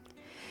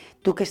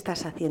 ¿Tú qué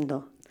estás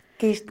haciendo?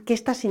 ¿Qué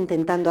estás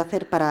intentando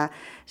hacer para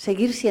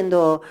seguir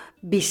siendo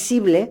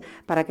visible,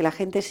 para que la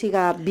gente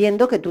siga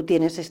viendo que tú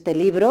tienes este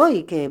libro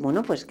y que,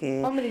 bueno, pues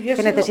que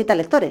necesita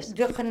lectores?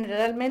 Yo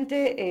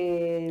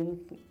generalmente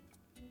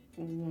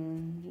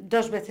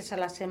 2 veces a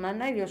la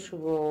semana yo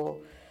subo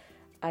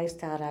a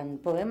Instagram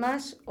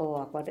poemas o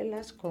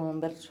acuarelas con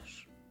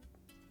versos.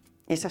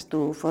 Esa es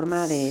tu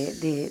forma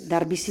de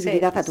dar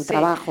visibilidad a tu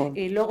trabajo.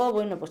 Y luego,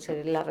 bueno, pues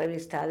en la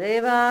revista de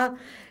Eva,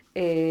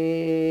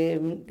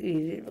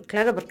 y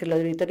claro, porque lo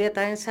de Vitoria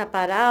también se ha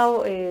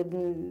parado,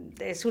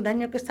 es un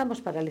año que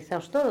estamos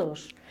paralizados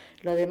todos.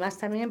 Lo demás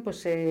también,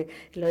 pues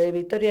lo de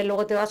Vitoria,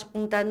 luego te vas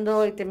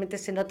juntando y te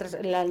metes en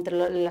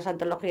las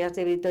antologías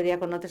de Vitoria,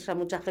 conoces a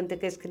mucha gente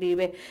que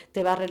escribe,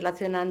 te vas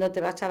relacionando,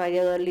 te vas a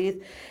Valladolid,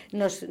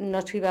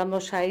 nos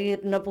íbamos a ir,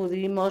 no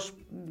pudimos.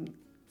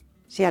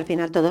 Sí, al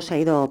final todo se ha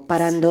ido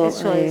parando.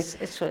 Eso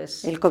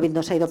es. El COVID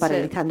nos ha ido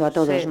paralizando a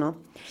todos, ¿no?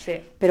 Sí.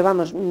 Pero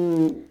vamos,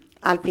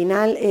 al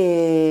final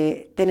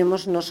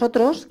tenemos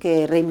nosotros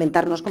que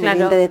reinventarnos, como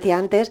bien te decía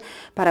antes,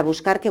 para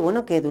buscar que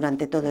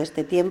durante todo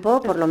este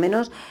tiempo, por lo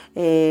menos,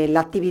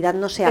 la actividad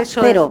no sea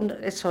cero.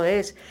 Eso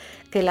es.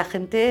 Que la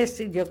gente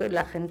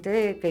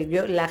que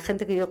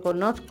yo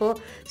conozco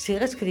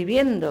sigue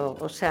escribiendo,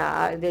 o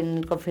sea, en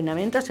el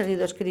confinamiento ha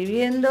seguido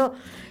escribiendo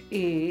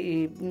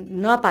y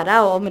no ha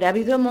parado. Hombre, ha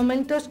habido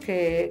momentos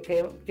que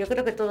yo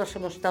creo que todos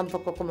hemos estado un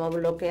poco como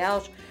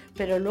bloqueados,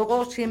 pero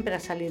luego siempre ha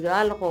salido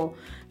algo.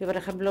 Yo, por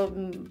ejemplo,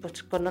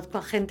 pues conozco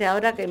a gente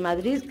ahora que en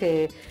Madrid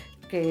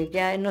que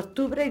ya en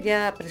octubre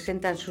ya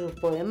presentan sus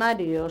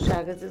poemarios, o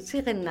sea, que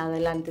siguen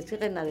adelante.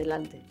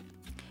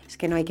 Es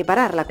que no hay que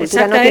parar, la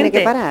cultura no tiene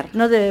que parar.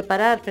 No debe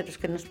parar, pero es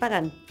que nos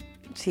paran.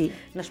 Sí.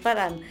 Nos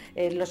paran.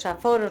 Los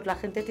aforos, la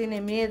gente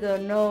tiene miedo,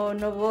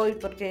 no voy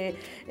porque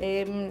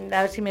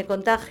a ver si me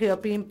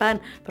contagio, pim, pam,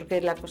 porque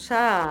la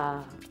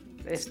cosa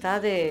está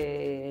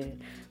de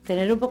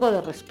tener un poco de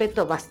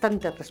respeto,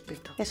 bastante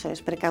respeto. Eso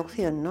es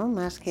precaución, ¿no?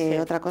 Más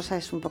que otra cosa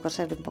es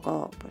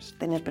pues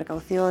tener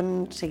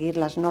precaución, seguir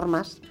las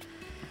normas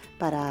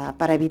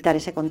para evitar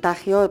ese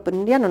contagio,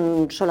 ya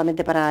no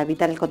solamente para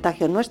evitar el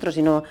contagio nuestro,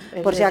 sino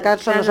por si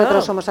acaso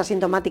nosotros somos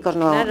asintomáticos,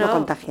 no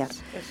contagiar,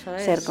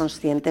 ser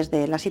conscientes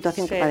de la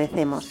situación que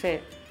padecemos. Sí.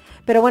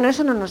 Pero bueno,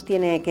 eso no nos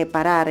tiene que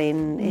parar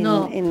en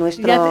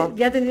nuestro...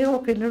 Ya te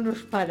digo que no nos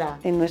para.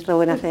 En nuestro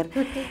buen hacer.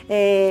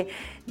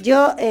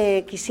 Yo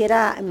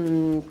quisiera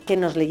que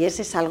nos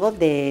leyeses algo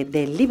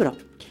del libro.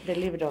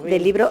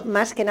 Del libro,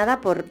 más que nada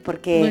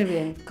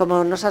porque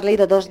como nos has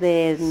leído dos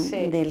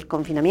del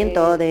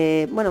confinamiento,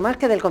 más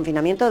que del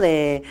confinamiento,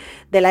 de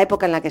la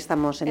época en la que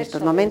estamos en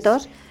estos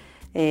momentos,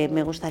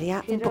 me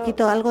gustaría un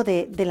poquito algo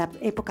de la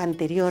época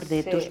anterior,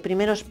 de tus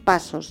primeros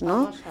pasos,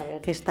 ¿no?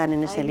 Que están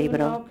en ese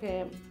libro.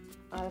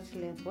 A ver si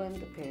le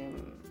encuentro, que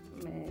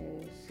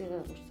me sigue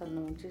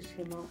gustando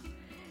muchísimo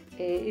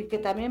y que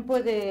también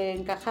puede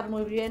encajar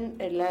muy bien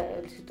en la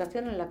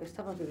situación en la que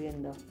estamos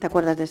viviendo. ¿Te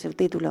acuerdas de ese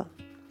título?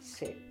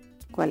 Sí.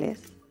 ¿Cuál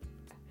es?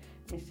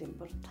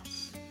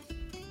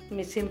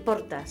 Mis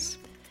importas.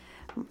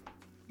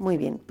 Muy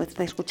bien, pues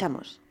te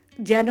escuchamos.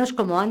 Ya no es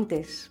como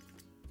antes.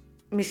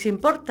 Mis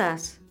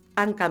importas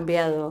han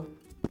cambiado.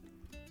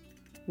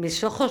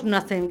 Mis ojos no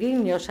hacen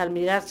guiños al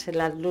mirarse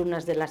las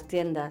lunas de las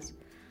tiendas.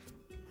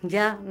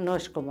 Ya no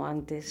es como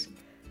antes.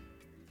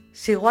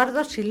 Si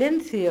guardo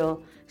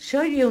silencio, se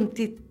oye un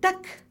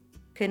tic-tac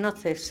que no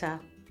cesa.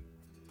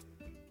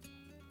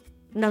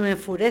 No me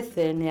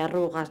enfurece ni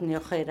arrugas ni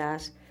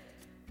ojeras,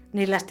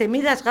 ni las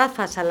temidas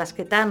gafas a las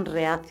que tan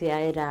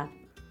reacia era.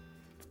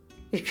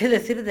 ¿Y qué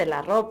decir de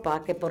la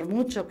ropa, que por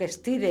mucho que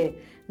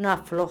estire, no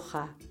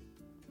afloja?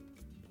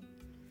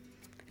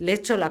 Le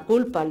echo la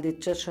culpa al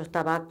dichoso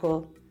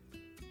tabaco.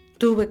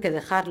 Tuve que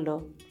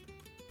dejarlo.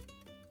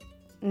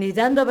 Ni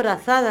dando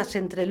brazadas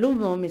entre el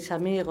humo mis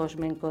amigos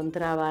me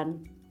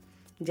encontraban.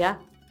 Ya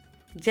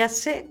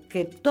sé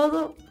que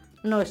todo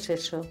no es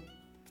eso.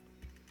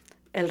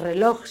 El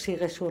reloj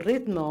sigue su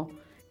ritmo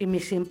y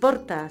mis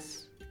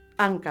importas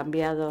han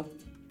cambiado.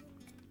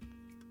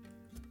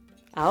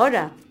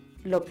 Ahora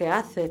lo que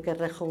hace que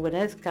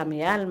rejuvenezca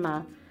mi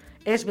alma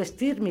es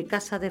vestir mi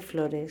casa de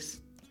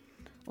flores,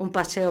 un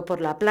paseo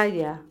por la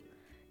playa,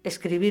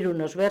 escribir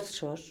unos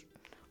versos,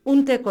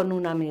 un té con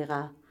una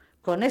amiga.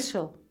 Con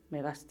eso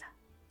me basta.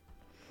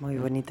 Muy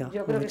bonito.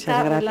 Yo creo Muchas que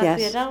está gracias.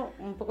 relacionado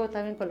un poco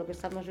también con lo que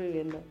estamos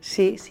viviendo.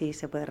 Sí,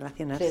 se puede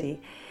relacionar, sí.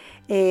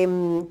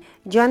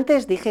 Yo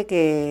antes dije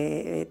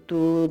que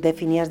tú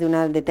definías de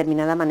una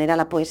determinada manera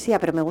la poesía,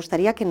 pero me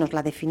gustaría que nos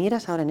la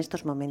definieras ahora en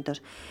estos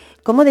momentos.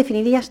 ¿Cómo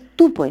definirías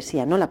tu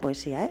poesía? No la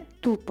poesía,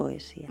 tu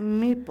poesía.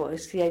 Mi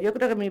poesía. Yo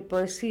creo que mi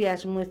poesía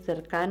es muy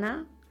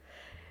cercana,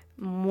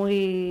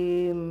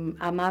 muy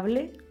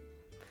amable.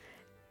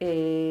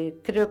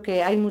 Creo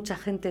que hay mucha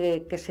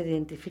gente que se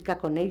identifica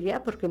con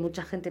ella, porque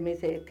mucha gente me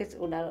dice, que es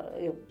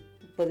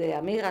de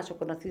amigas o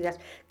conocidas,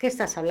 ¿qué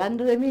estás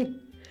hablando de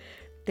mí?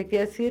 Te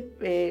quiero decir,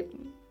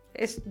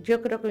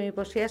 yo creo que mi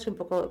poesía es un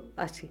poco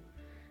así,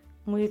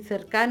 muy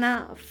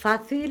cercana,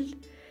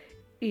 fácil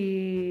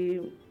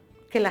y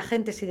que la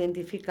gente se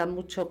identifica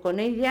mucho con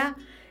ella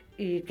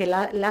y que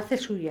la hace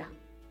suya.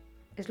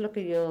 Es lo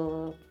que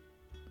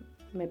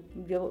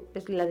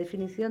es la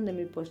definición de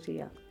mi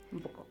poesía, un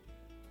poco.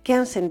 ¿Qué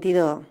han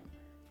sentido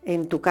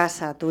en tu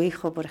casa, tu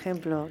hijo, por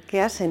ejemplo? ¿Qué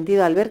has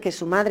sentido al ver que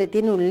su madre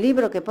tiene un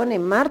libro que pone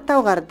Marta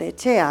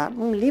Ugartechea,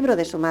 un libro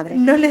de su madre?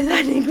 No le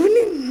da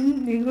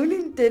ningún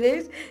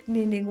interés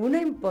ni ninguna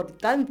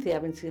importancia a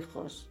mis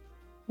hijos.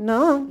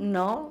 ¿No?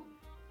 No.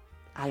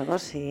 Algo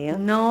sí.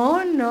 No.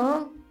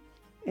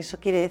 Eso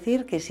quiere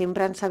decir que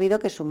siempre han sabido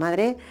que su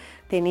madre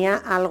tenía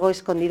algo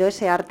escondido,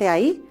 ese arte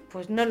ahí.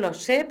 Pues no lo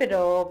sé,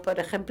 pero por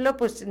ejemplo,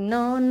 pues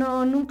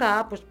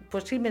nunca,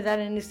 pues sí me dan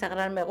en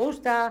Instagram me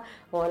gusta,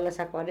 o las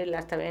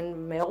acuarelas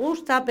también me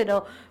gusta,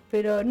 pero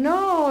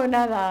no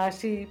nada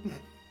así,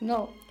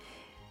 no.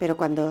 Pero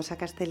cuando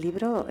sacaste el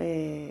libro,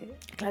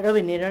 claro,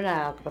 vinieron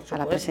por supuesto, a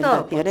la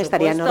presentación,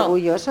 estarían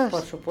orgullosos.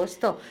 Por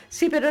supuesto,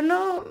 sí, pero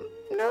no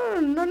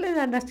le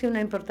dan así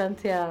una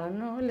importancia,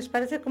 no, les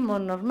parece como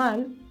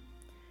normal.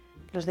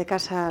 Los de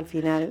casa al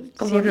final,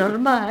 como siempre,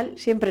 normal,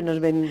 siempre nos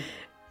ven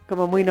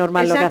como muy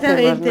normal lo que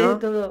hacemos, ¿no?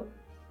 Todo.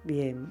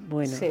 Bien,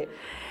 bueno. Sí.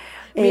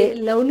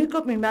 Lo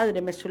único, mi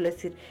madre me suele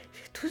decir,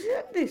 ¿tú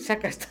de dónde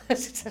sacas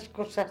todas esas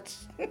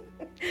cosas?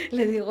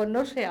 Le digo,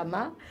 no sé,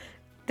 mamá,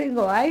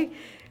 tengo ahí.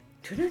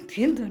 Yo no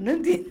entiendo.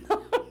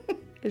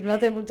 Me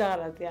hace mucha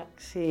gracia.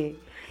 Sí.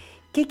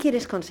 ¿Qué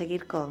quieres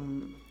conseguir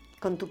con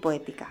tu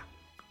poética?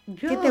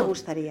 ¿Qué te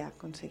gustaría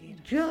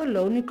conseguir? Yo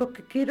lo único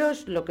que quiero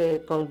es lo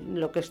que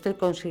estoy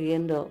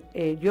consiguiendo.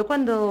 Yo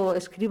cuando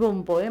escribo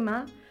un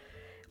poema,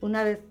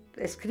 una vez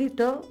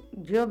escrito,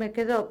 yo me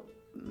quedo,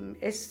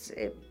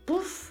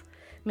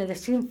 me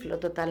desinflo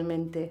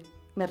totalmente,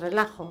 me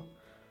relajo.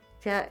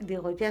 Ya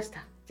digo, ya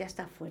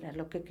está fuera.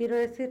 Lo que quiero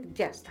decir,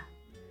 ya está.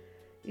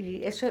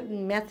 Y eso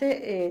me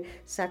hace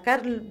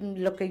sacar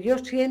lo que yo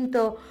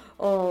siento,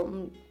 o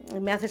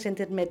me hace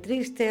sentirme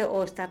triste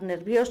o estar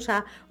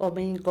nerviosa o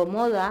me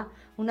incomoda.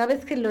 Una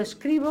vez que lo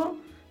escribo,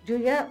 yo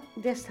ya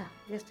está,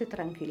 ya estoy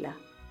tranquila.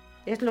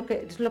 Es lo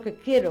que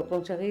quiero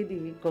conseguir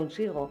y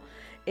consigo.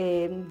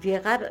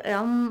 Llegar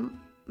a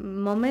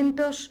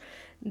momentos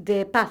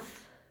de paz,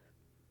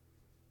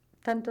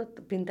 tanto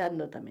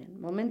pintando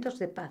también, momentos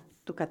de paz.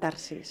 Tu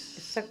catarsis.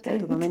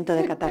 Exactamente. Tu momento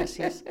de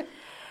catarsis.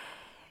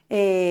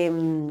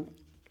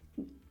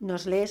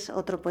 ¿Nos lees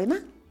otro poema?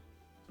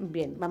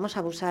 Bien. Vamos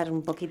a abusar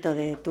un poquito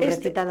de tu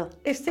recitado.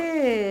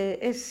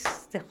 Este es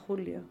de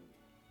julio.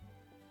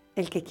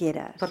 El que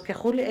quieras. Porque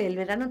julio, el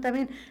verano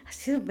también ha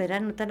sido un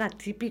verano tan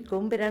atípico,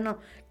 un verano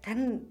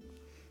tan...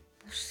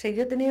 No sé,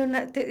 yo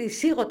tenía y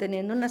sigo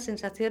teniendo unas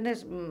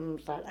sensaciones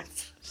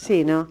raras.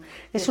 Sí, ¿no?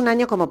 Es un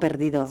año como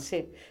perdido.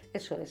 Sí,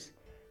 eso es.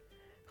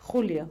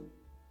 Julio.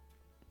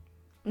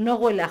 No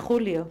huele a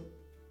julio.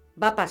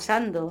 Va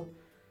pasando.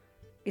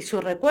 Y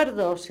su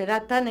recuerdo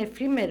será tan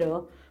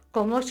efímero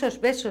como esos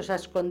besos a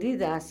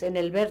escondidas en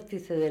el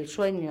vértice del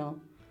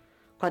sueño,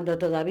 cuando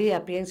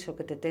todavía pienso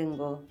que te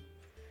tengo.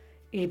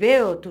 Y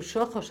veo tus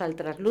ojos al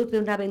trasluz de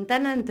una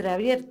ventana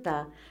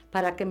entreabierta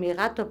para que mi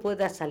gato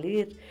pueda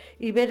salir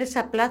y ver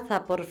esa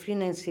plaza por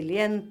fin en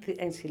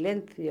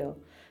silencio,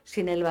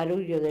 sin el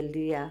barullo del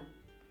día.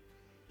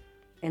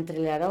 Entre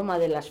el aroma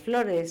de las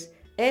flores,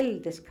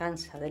 él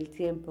descansa del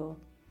tiempo.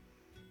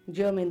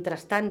 Yo,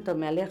 mientras tanto,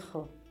 me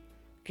alejo,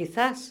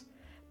 quizás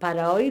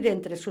para oír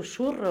entre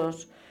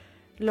susurros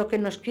lo que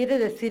nos quiere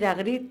decir a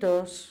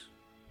gritos,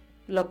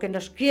 lo que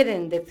nos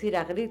quieren decir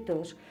a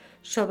gritos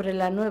sobre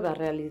la nueva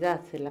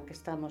realidad en la que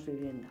estamos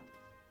viviendo.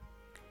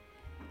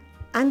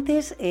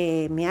 Antes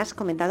me has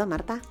comentado,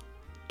 Marta,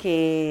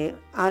 que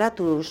ahora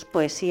tus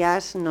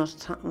poesías no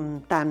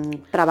son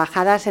tan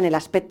trabajadas en el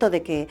aspecto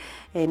de que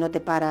no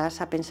te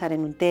paras a pensar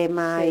en un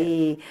tema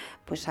y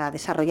pues a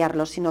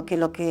desarrollarlo, sino que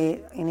lo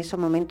que en esos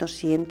momentos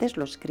sientes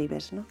lo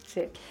escribes, ¿no?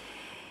 Sí.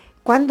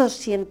 ¿Cuándo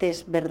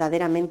sientes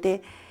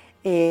verdaderamente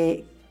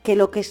que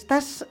lo que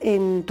estás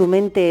en tu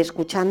mente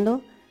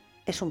escuchando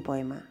es un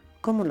poema?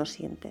 ¿Cómo lo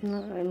sientes?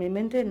 No, en mi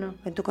mente no.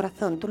 En tu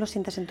corazón, ¿tú lo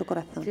sientes en tu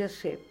corazón? Yo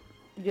sí,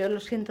 yo lo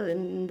siento,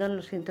 no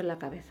lo siento en la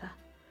cabeza,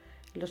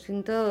 lo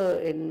siento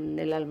en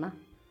el alma.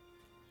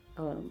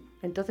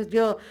 Entonces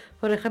yo,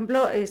 por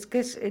ejemplo,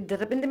 de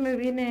repente me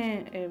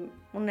viene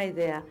una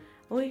idea,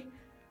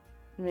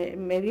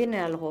 me viene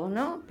algo,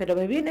 ¿no? Pero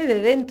me viene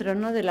de dentro,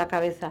 no de la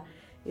cabeza.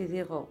 Y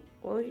digo,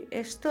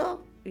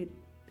 esto, y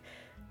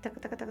tac,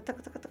 tac, tac, tac,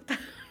 tac, tac, tac.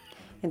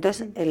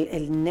 Entonces,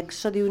 el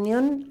nexo de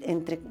unión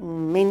entre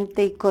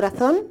mente y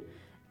corazón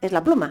es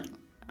la pluma.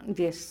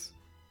 Yes.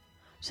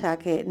 O sea,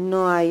 que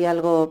no hay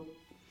algo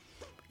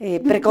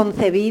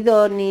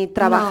preconcebido ni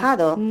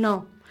trabajado.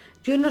 No,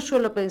 yo no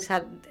suelo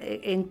pensar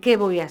de qué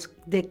voy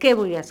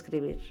a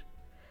escribir.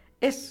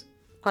 Es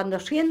cuando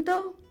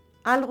siento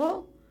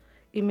algo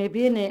y me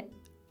viene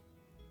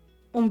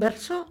un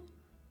verso,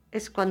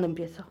 es cuando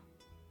empiezo.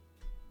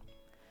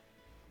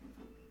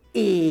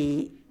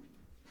 ¿Y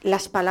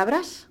las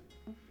palabras?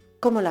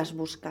 ¿Cómo las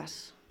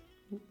buscas?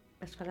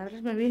 Las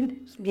palabras me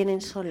vienen.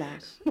 Vienen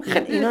solas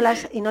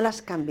y no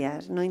las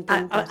cambias, no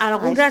intentas.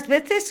 Algunas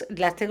veces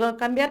las tengo que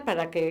cambiar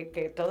para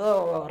que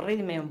todo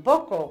rime un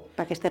poco.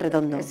 Para que esté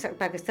redondo.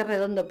 Para que esté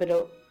redondo,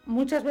 pero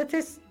muchas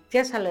veces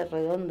ya sale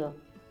redondo.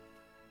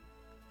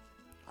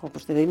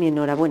 Pues te doy mi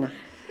enhorabuena.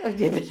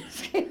 Oye, pero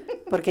sí.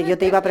 Porque yo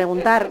te iba a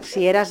preguntar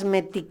si eras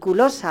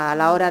meticulosa a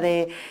la hora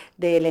de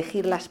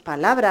elegir las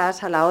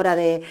palabras, a la hora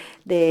de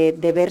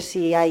ver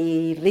si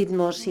hay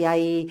ritmos, si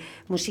hay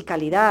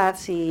musicalidad,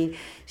 si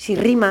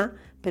rima,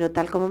 pero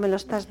tal como me lo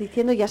estás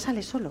diciendo ya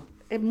sale solo.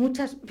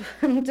 Muchas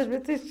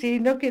veces sí,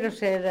 no quiero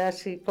ser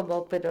así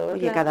como, pero...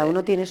 Oye, cada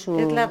uno tiene su...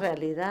 Es la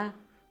realidad.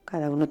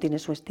 Cada uno tiene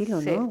su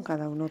estilo, ¿no? Sí.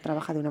 Cada uno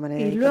trabaja de una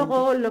manera Y diferente.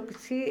 luego lo que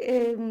sí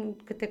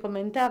que te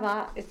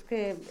comentaba es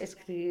que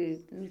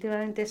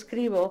últimamente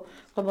escribo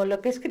como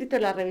lo que he escrito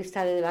en la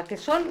revista de Eva, que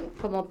son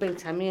como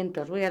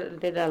pensamientos. Voy a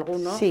leer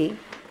algunos. Sí,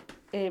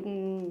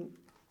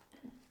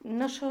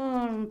 No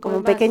son como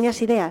poemas.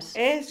 pequeñas ideas.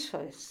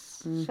 Eso es.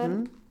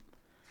 Son.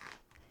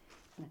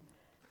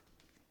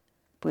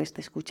 Pues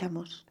te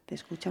escuchamos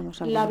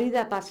La alguno.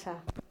 vida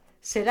pasa.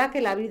 ¿Será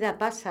que la vida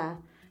pasa?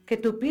 Que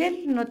tu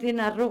piel no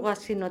tiene arrugas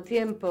sino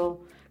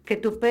tiempo, que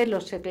tu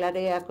pelo se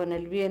clarea con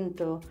el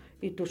viento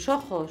y tus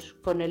ojos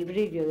con el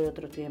brillo de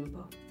otro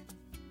tiempo.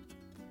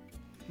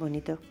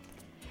 Bonito.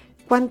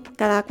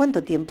 ¿Cada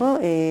cuánto tiempo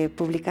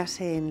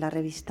publicas en la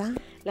revista?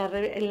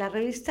 En la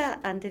revista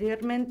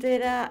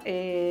anteriormente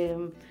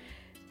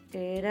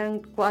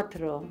eran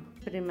 4,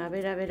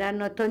 primavera,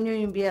 verano, otoño e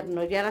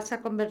invierno, y ahora se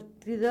ha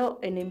convertido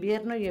en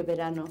invierno y en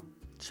verano.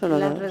 Solo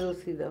la dos. han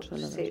reducido,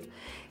 Solo sí.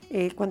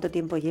 dos. ¿Cuánto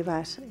tiempo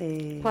llevas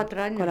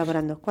 4 años.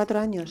 colaborando? 4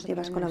 años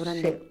llevas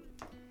colaborando. Sí.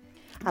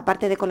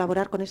 Aparte de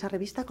colaborar con esa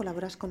revista,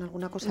 ¿colaboras con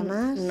alguna cosa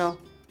más? No.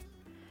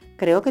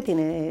 Creo que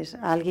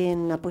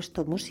alguien ha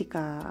puesto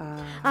música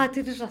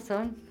Tienes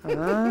razón.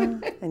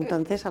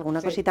 Entonces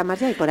alguna Sí. cosita más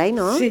ya hay por ahí,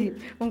 ¿no? Sí,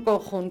 un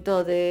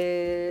conjunto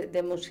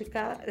de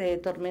música, de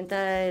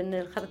Tormenta en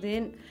el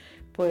Jardín,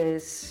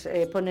 pues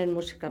ponen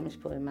música a mis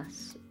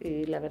poemas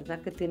y la verdad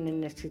que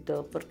tienen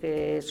éxito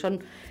porque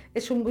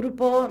es un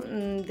grupo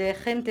de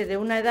gente de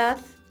una edad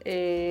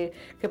que,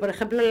 por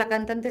ejemplo, la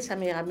cantante es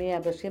amiga mía,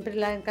 pero siempre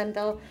le ha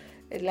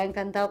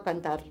encantado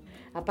cantar.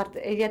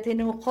 Aparte, ella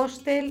tiene un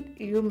hostel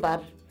y un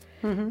bar.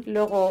 Uh-huh.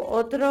 Luego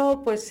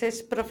otro pues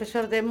es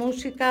profesor de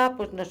música,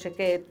 pues no sé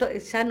qué,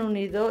 se han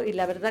unido y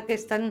la verdad que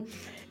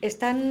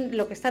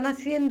lo que están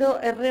haciendo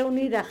es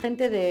reunir a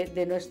gente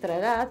de nuestra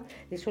edad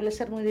y suele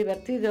ser muy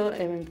divertido.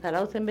 En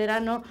Zarauz en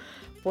verano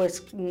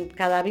pues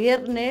cada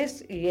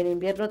viernes y en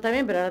invierno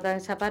también, pero ahora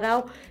también se ha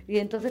parado y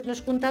entonces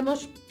nos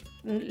juntamos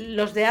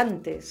los de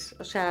antes,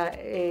 o sea,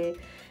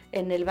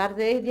 en el bar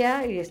de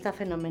ella y está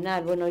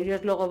fenomenal. Bueno,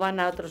 ellos luego van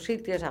a otros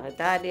sitios, a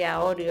Getaria,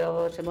 a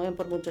Orio, se mueven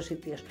por muchos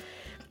sitios.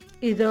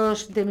 Y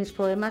 2 de mis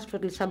poemas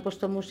pues les han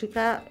puesto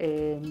música,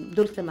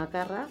 Dulce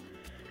Macarra,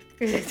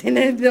 que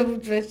tiene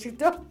mucho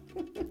éxito.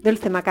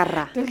 Dulce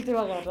Macarra. Dulce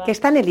Macarra. ¿Que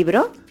está en el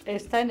libro?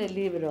 Está en el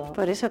libro.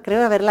 Por eso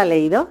creo haberla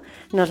leído.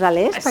 ¿Nos la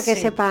lees para que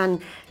Sí. sepan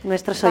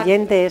nuestros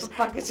oyentes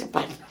Para que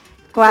sepan.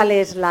 cuál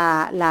es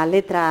la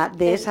letra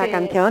de esa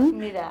canción?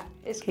 Mira,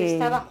 es que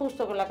estaba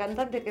justo con la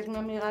cantante, que es mi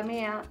amiga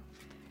mía,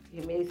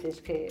 y me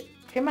dices que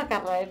 ¿qué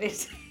macarra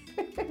eres?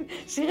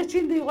 Sigues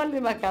siendo igual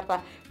de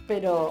macarra,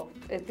 pero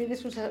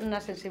tienes una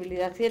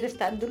sensibilidad y eres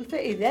tan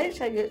dulce, y de ahí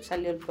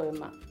salió el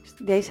poema.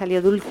 De ahí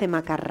salió Dulce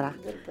Macarra.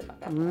 Dulce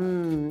Macarra.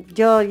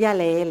 Yo ya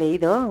le he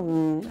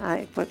leído,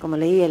 pues como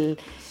leí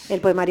el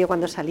poemario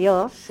cuando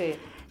salió, Sí.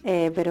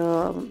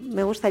 pero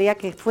me gustaría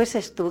que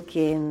fueses tú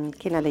quien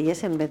la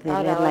leyese en vez de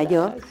leerla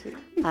yo, sí.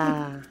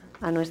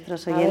 a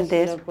nuestros A ver si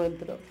oyentes, lo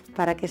encuentro.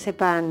 para que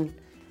sepan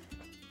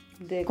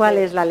De cuál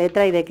que- es la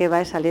letra y de qué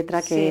va esa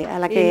letra Sí. a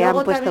la Y que han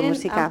luego puesto también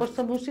música. Han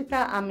puesto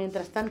música a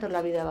Mientras tanto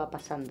la vida va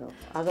pasando.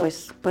 A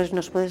 2. Pues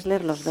nos puedes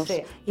leer los dos.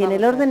 Sí, Y en vamos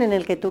el a orden ver. en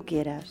el que tú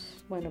quieras.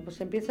 Bueno, pues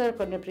empiezo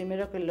con el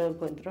primero que lo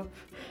encuentro.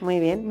 Muy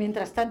bien,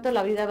 Mientras tanto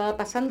la vida va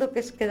pasando, que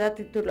es que da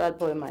título al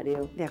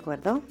poemario. de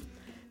acuerdo.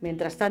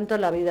 Mientras tanto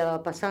la vida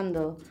va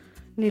pasando.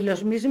 Ni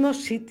los mismos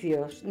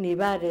sitios, ni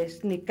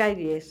bares, ni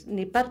calles,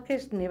 ni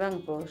parques, ni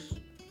bancos.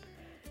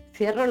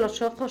 Cierro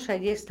los ojos,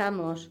 allí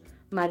estamos.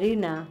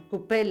 Marina,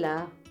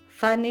 Cupela,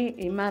 Fanny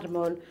y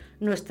Mármol.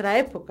 Nuestra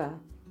época,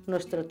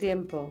 nuestro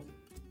tiempo,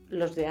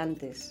 los de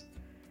antes.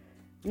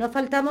 No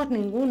faltamos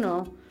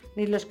ninguno,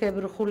 ni los que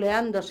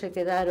brujuleando se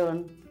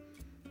quedaron.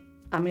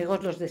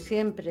 Amigos los de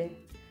siempre,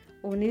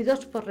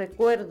 unidos por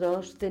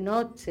recuerdos de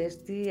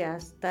noches,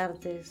 días,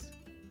 tardes.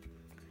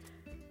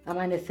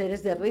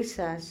 Amaneceres de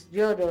risas,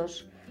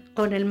 lloros,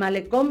 con el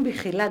malecón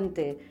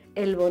vigilante,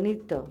 el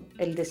bonito,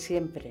 el de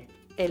siempre,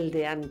 el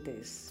de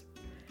antes.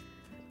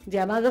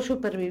 Llamados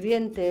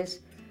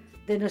supervivientes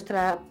de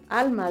nuestra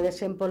alma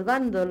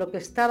desempolvando lo que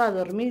estaba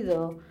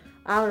dormido,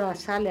 ahora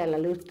sale a la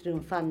luz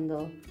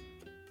triunfando.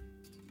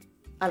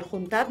 Al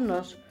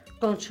juntarnos,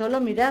 con solo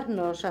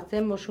mirarnos,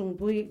 hacemos un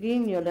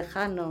guiño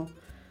lejano,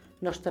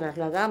 nos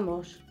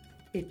trasladamos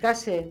y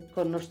casi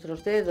con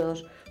nuestros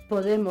dedos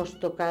podemos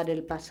tocar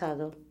el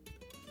pasado.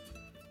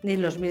 Ni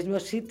los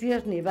mismos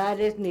sitios, ni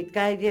bares, ni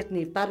calles,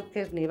 ni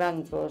parques, ni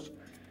bancos.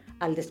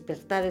 Al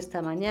despertar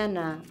esta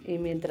mañana y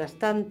mientras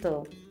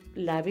tanto,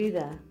 la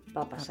vida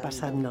va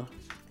pasando.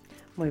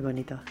 Muy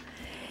bonito.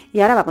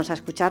 Y ahora vamos a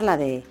escuchar la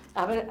de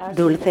A ver,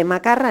 Dulce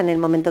Macarra en el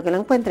momento que lo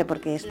encuentre,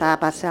 porque está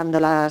pasando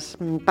las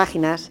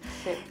páginas,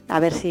 Sí, a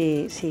ver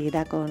si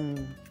da con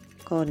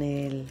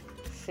el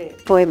sí.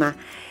 poema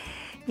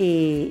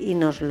y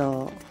nos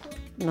lo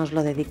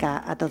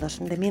dedica a todos.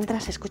 De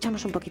mientras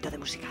escuchamos un poquito de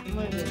música.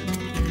 Muy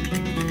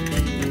bien.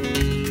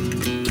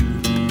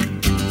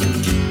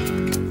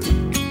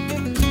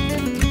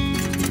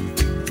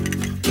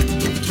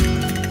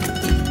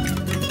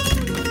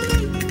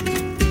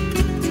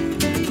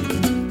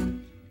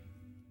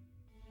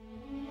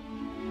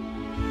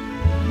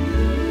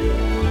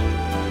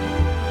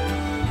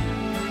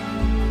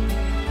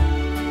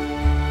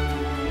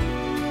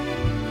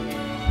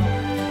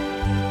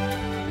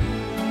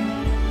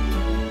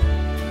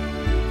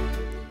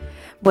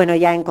 Bueno,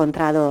 ya he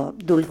encontrado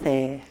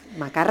Dulce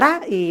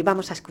Macarra y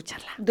vamos a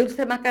escucharla.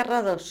 Dulce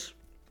Macarra 2.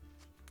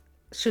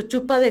 Su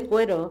chupa de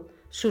cuero,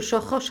 sus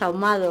ojos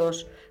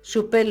ahumados,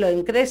 su pelo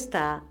en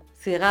cresta,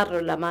 cigarro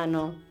en la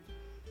mano.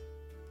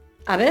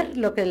 A ver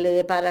lo que le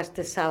depara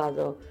este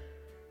sábado.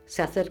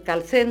 Se acerca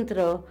al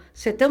centro,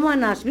 se toma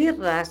unas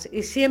birras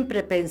y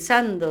siempre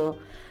pensando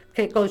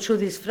que con su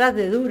disfraz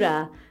de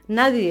dura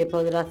nadie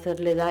podrá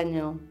hacerle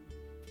daño.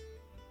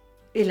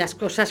 Y las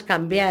cosas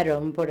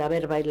cambiaron por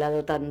haber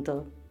bailado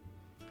tanto.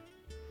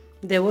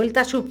 De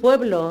vuelta a su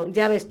pueblo,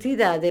 ya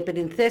vestida de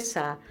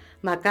princesa,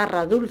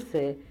 Macarra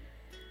dulce,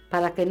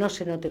 para que no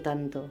se note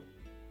tanto.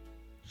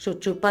 Su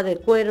chupa de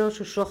cuero,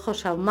 sus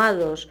ojos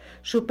ahumados,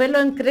 su pelo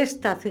en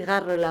cresta,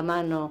 cigarro en la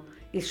mano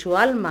y su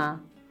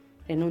alma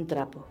en un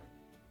trapo.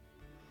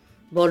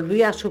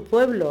 Volvió a su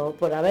pueblo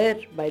por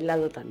haber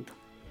bailado tanto.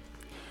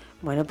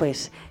 Bueno,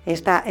 pues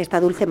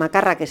esta Dulce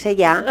Macarra, que es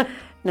ella,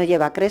 no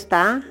lleva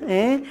cresta,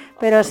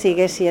 pero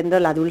sigue siendo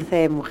la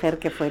dulce mujer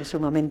que fue en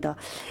su momento.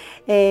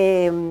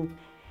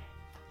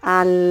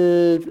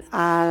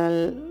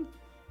 Al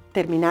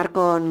terminar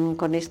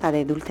con esta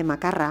de Dulce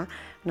Macarra,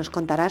 nos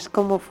contarás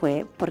cómo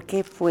fue, por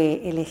qué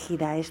fue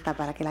elegida esta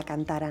para que la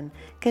cantaran.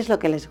 ¿Qué es lo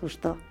que les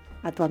gustó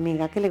a tu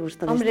amiga? ¿Qué le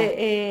gustó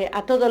de esta?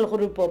 A todo el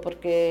grupo,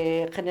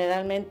 porque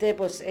generalmente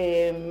pues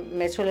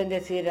me suelen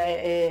decir,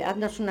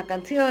 haznos una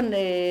canción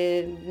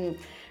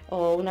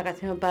o una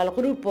canción para el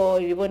grupo,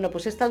 y bueno,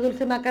 pues esta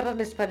Dulce Macarra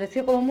les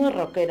pareció como muy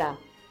rockera,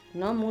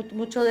 ¿no?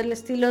 Mucho del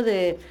estilo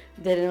de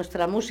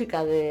nuestra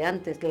música de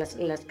antes,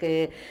 las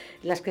que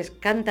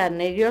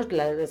cantan ellos,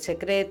 las de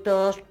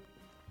Secretos,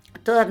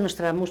 toda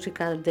nuestra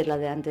música de la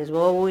de antes,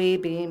 Bowie,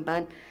 Bim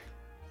Bam,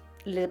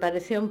 le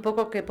pareció un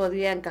poco que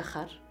podía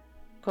encajar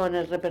con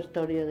el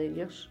repertorio de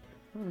ellos.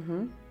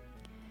 Uh-huh.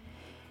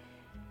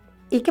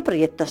 ¿Y qué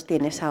proyectos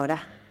tienes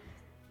ahora?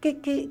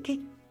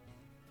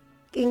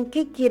 ¿En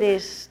qué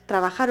quieres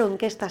trabajar o en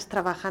qué estás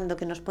trabajando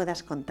que nos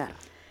puedas contar?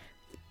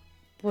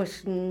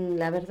 Pues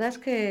la verdad es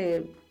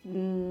que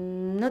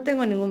no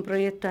tengo ningún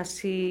proyecto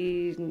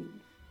así...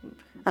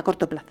 ¿A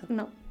corto plazo?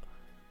 No.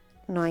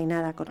 No hay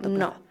nada a corto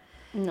plazo.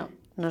 No.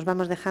 Nos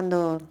vamos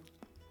dejando...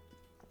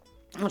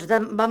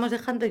 vamos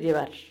dejando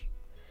llevar.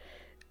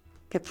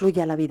 Que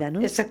fluya la vida,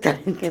 ¿no?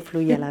 Exactamente. Que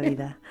fluya la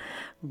vida.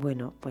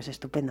 Bueno, pues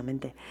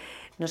estupendamente.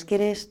 ¿Nos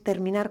quieres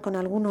terminar con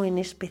alguno en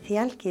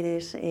especial?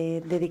 ¿Quieres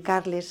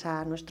dedicarles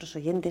a nuestros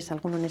oyentes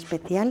alguno en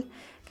especial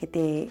que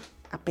te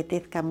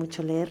apetezca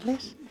mucho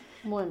leerles?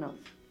 Bueno,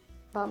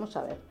 vamos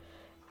a ver.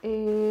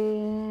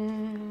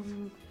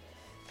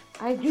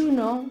 Hay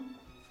uno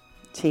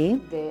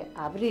 ¿Sí? de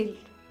Abril.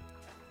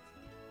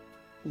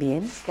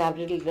 Bien. Que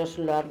Abril nos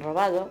lo han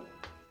robado.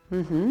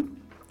 Uh-huh.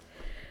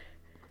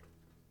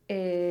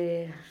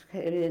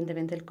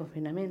 Evidentemente el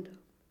confinamiento.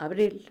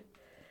 Abril.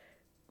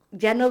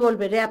 Ya no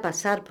volveré a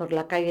pasar por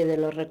la calle de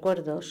los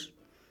recuerdos.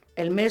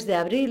 El mes de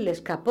abril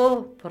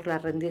escapó por la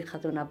rendija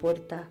de una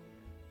puerta.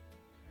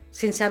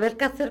 Sin saber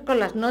qué hacer con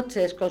las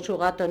noches, con su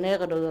gato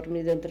negro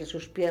dormido entre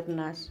sus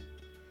piernas.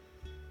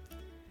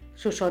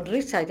 Su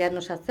sonrisa ya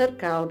nos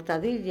acerca a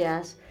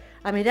hurtadillas,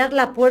 a mirar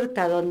la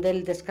puerta donde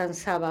él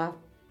descansaba.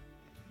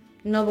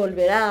 No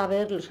volverá a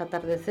ver los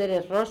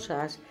atardeceres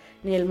rosas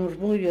ni el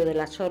murmullo de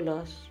las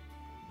olas.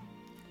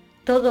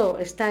 Todo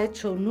está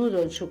hecho un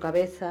nudo en su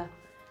cabeza.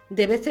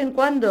 De vez en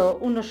cuando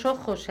unos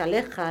ojos se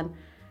alejan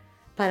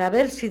para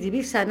ver si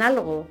divisan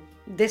algo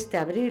de este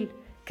abril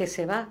que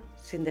se va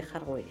sin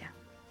dejar huella.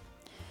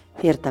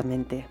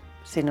 Ciertamente,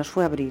 se nos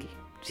fue abril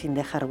sin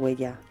dejar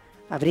huella.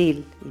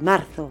 Abril y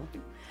marzo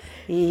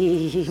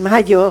y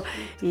mayo,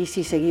 y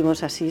si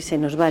seguimos así se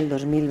nos va el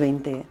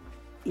 2020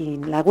 y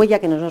la huella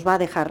que nos va a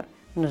dejar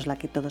no es la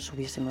que todos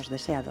hubiésemos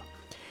deseado.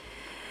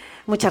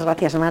 Muchas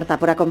gracias, Marta,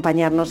 por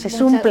acompañarnos.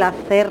 Es un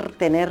placer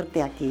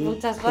tenerte aquí.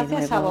 Muchas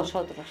gracias a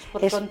vosotros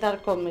por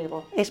contar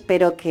conmigo.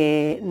 Espero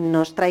que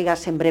nos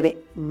traigas en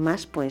breve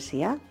más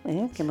poesía,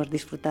 que hemos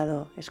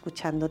disfrutado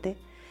escuchándote,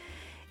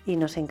 y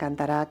nos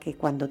encantará que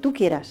cuando tú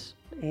quieras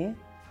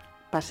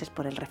pases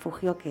por el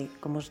refugio, que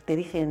como te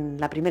dije en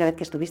la primera vez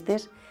que estuviste,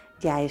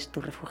 ya es tu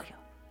refugio.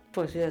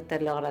 Pues yo te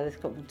lo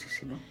agradezco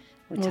muchísimo.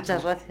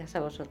 Muchas gracias a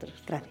vosotros.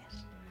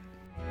 Gracias.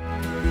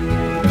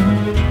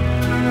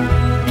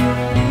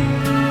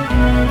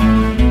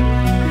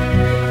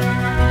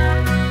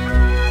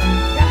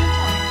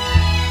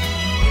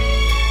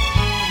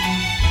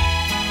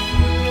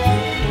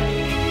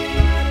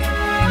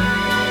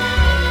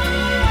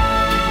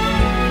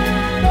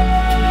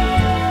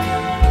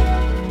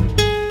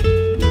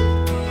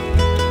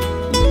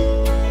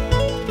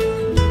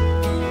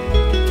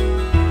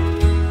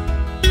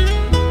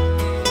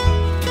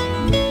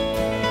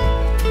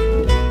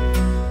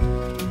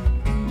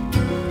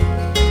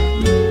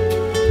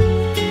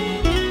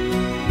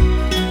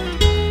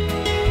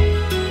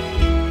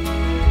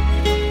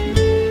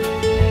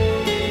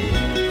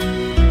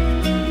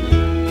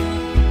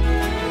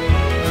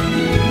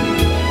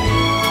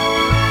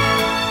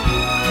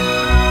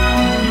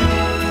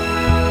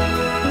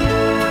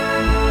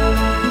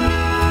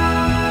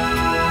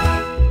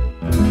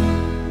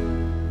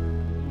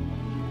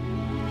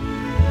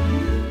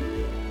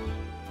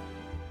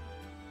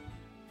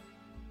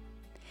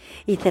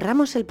 Y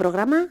cerramos el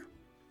programa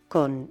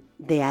con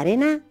De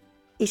arena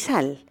y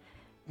sal,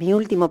 mi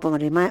último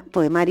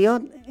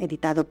poemario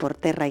editado por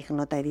Terra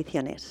Ignota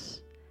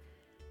Ediciones.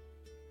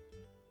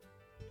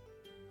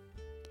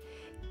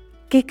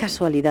 Qué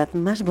casualidad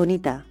más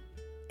bonita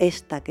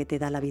esta que te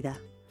da la vida,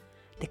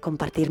 de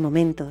compartir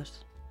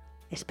momentos,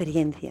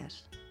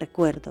 experiencias,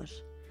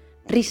 recuerdos,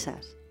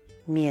 risas,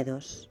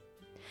 miedos,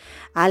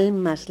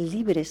 almas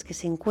libres que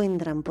se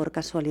encuentran por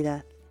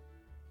casualidad.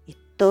 Y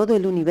todo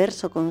el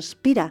universo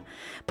conspira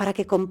para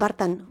que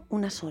compartan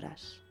unas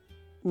horas,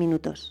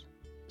 minutos,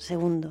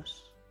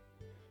 segundos.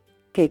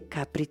 Qué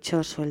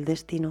caprichoso el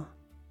destino.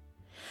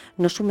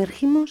 Nos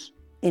sumergimos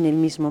en el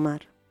mismo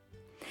mar,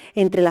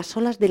 entre las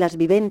olas de las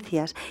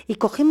vivencias, y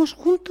cogemos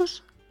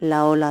juntos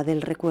la ola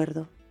del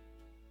recuerdo.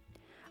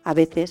 A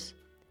veces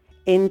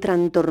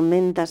entran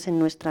tormentas en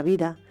nuestra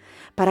vida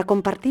para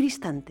compartir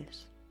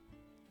instantes,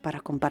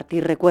 para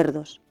compartir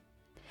recuerdos,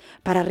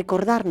 para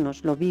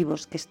recordarnos lo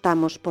vivos que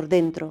estamos por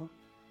dentro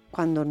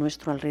cuando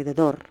nuestro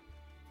alrededor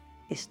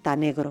está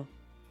negro.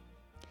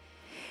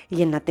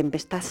 Y en la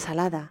tempestad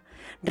salada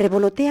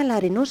revolotea la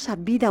arenosa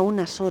vida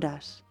unas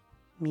horas,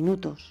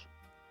 minutos,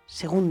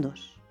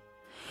 segundos,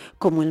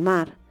 como el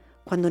mar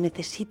cuando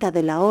necesita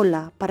de la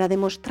ola para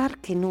demostrar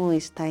que no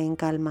está en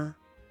calma,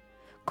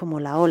 como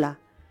la ola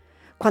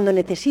cuando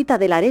necesita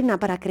de la arena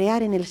para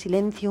crear en el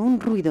silencio un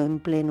ruido en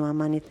pleno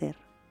amanecer.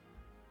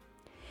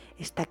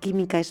 Esta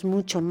química es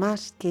mucho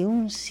más que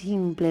un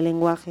simple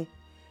lenguaje.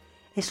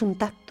 Es un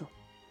tacto,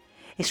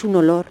 es un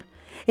olor,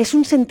 es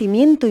un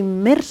sentimiento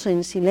inmerso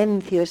en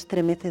silencio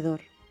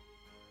estremecedor.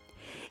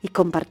 Y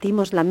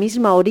compartimos la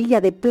misma orilla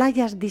de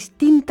playas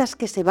distintas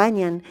que se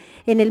bañan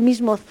en el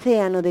mismo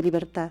océano de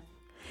libertad,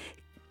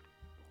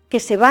 que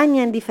se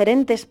baña en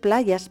diferentes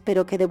playas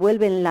pero que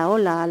devuelven la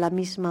ola a la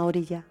misma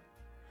orilla.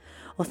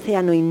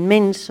 Océano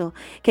inmenso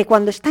que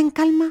cuando está en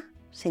calma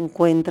se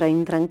encuentra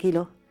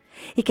intranquilo,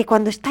 y que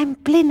cuando está en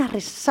plena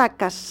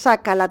resaca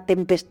saca la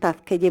tempestad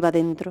que lleva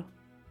dentro.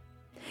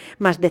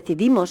 Mas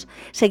decidimos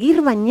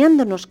seguir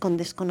bañándonos con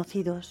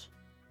desconocidos,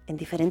 en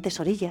diferentes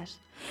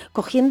orillas,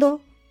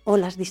 cogiendo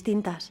olas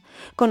distintas,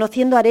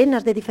 conociendo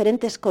arenas de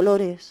diferentes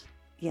colores,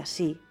 y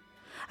así,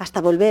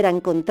 hasta volver a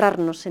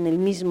encontrarnos en el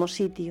mismo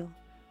sitio,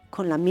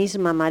 con la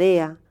misma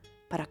marea,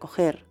 para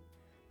coger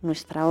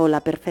nuestra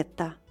ola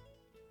perfecta.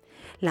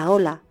 La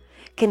ola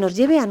que nos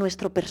lleve a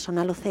nuestro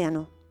personal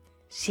océano,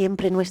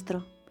 siempre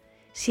nuestro,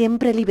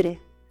 siempre libre,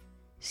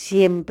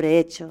 siempre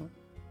hecho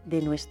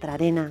de nuestra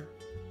arena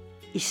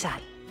y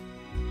sal.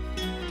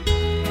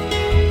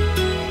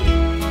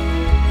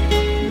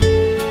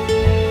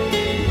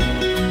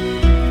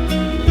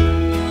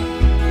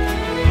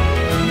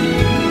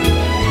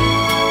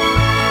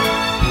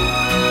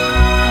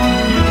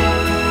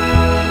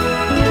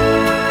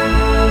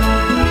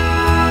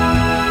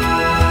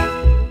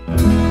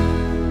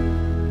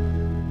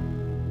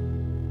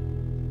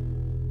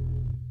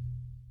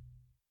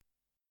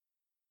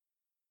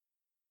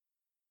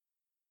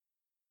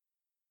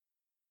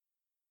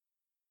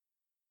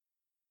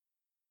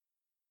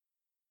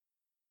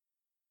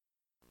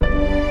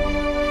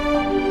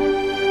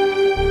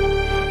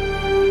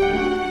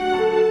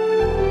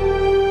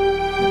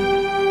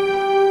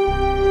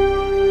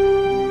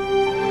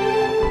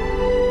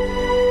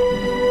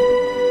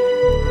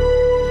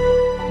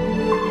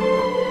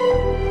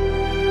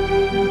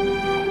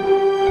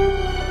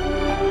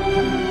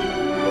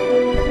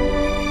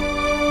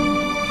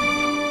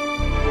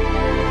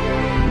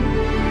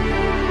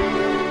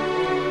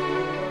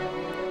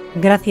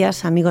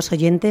 Gracias, amigos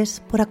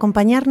oyentes, por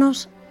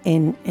acompañarnos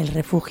en el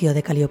Refugio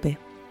de Caliope.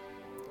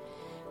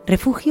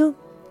 Refugio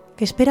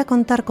que espera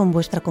contar con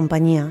vuestra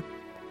compañía,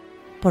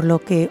 por lo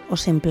que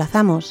os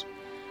emplazamos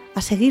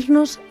a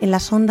seguirnos en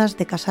las ondas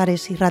de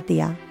Casares y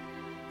Ratia,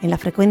 en la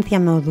frecuencia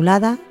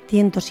modulada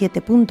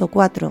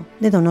 107.4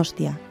 de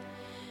Donostia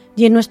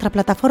y en nuestra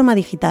plataforma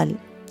digital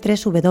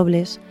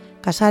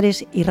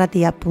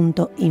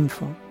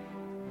www.casaresyrratia.info.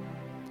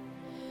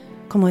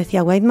 Como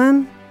decía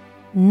Whiteman,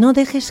 no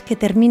dejes que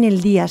termine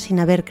el día sin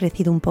haber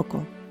crecido un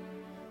poco,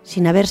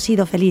 sin haber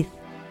sido feliz,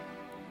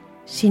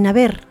 sin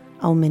haber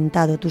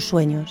aumentado tus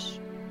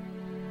sueños.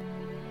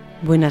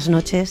 Buenas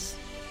noches,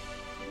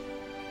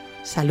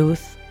 salud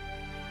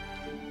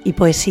y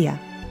poesía.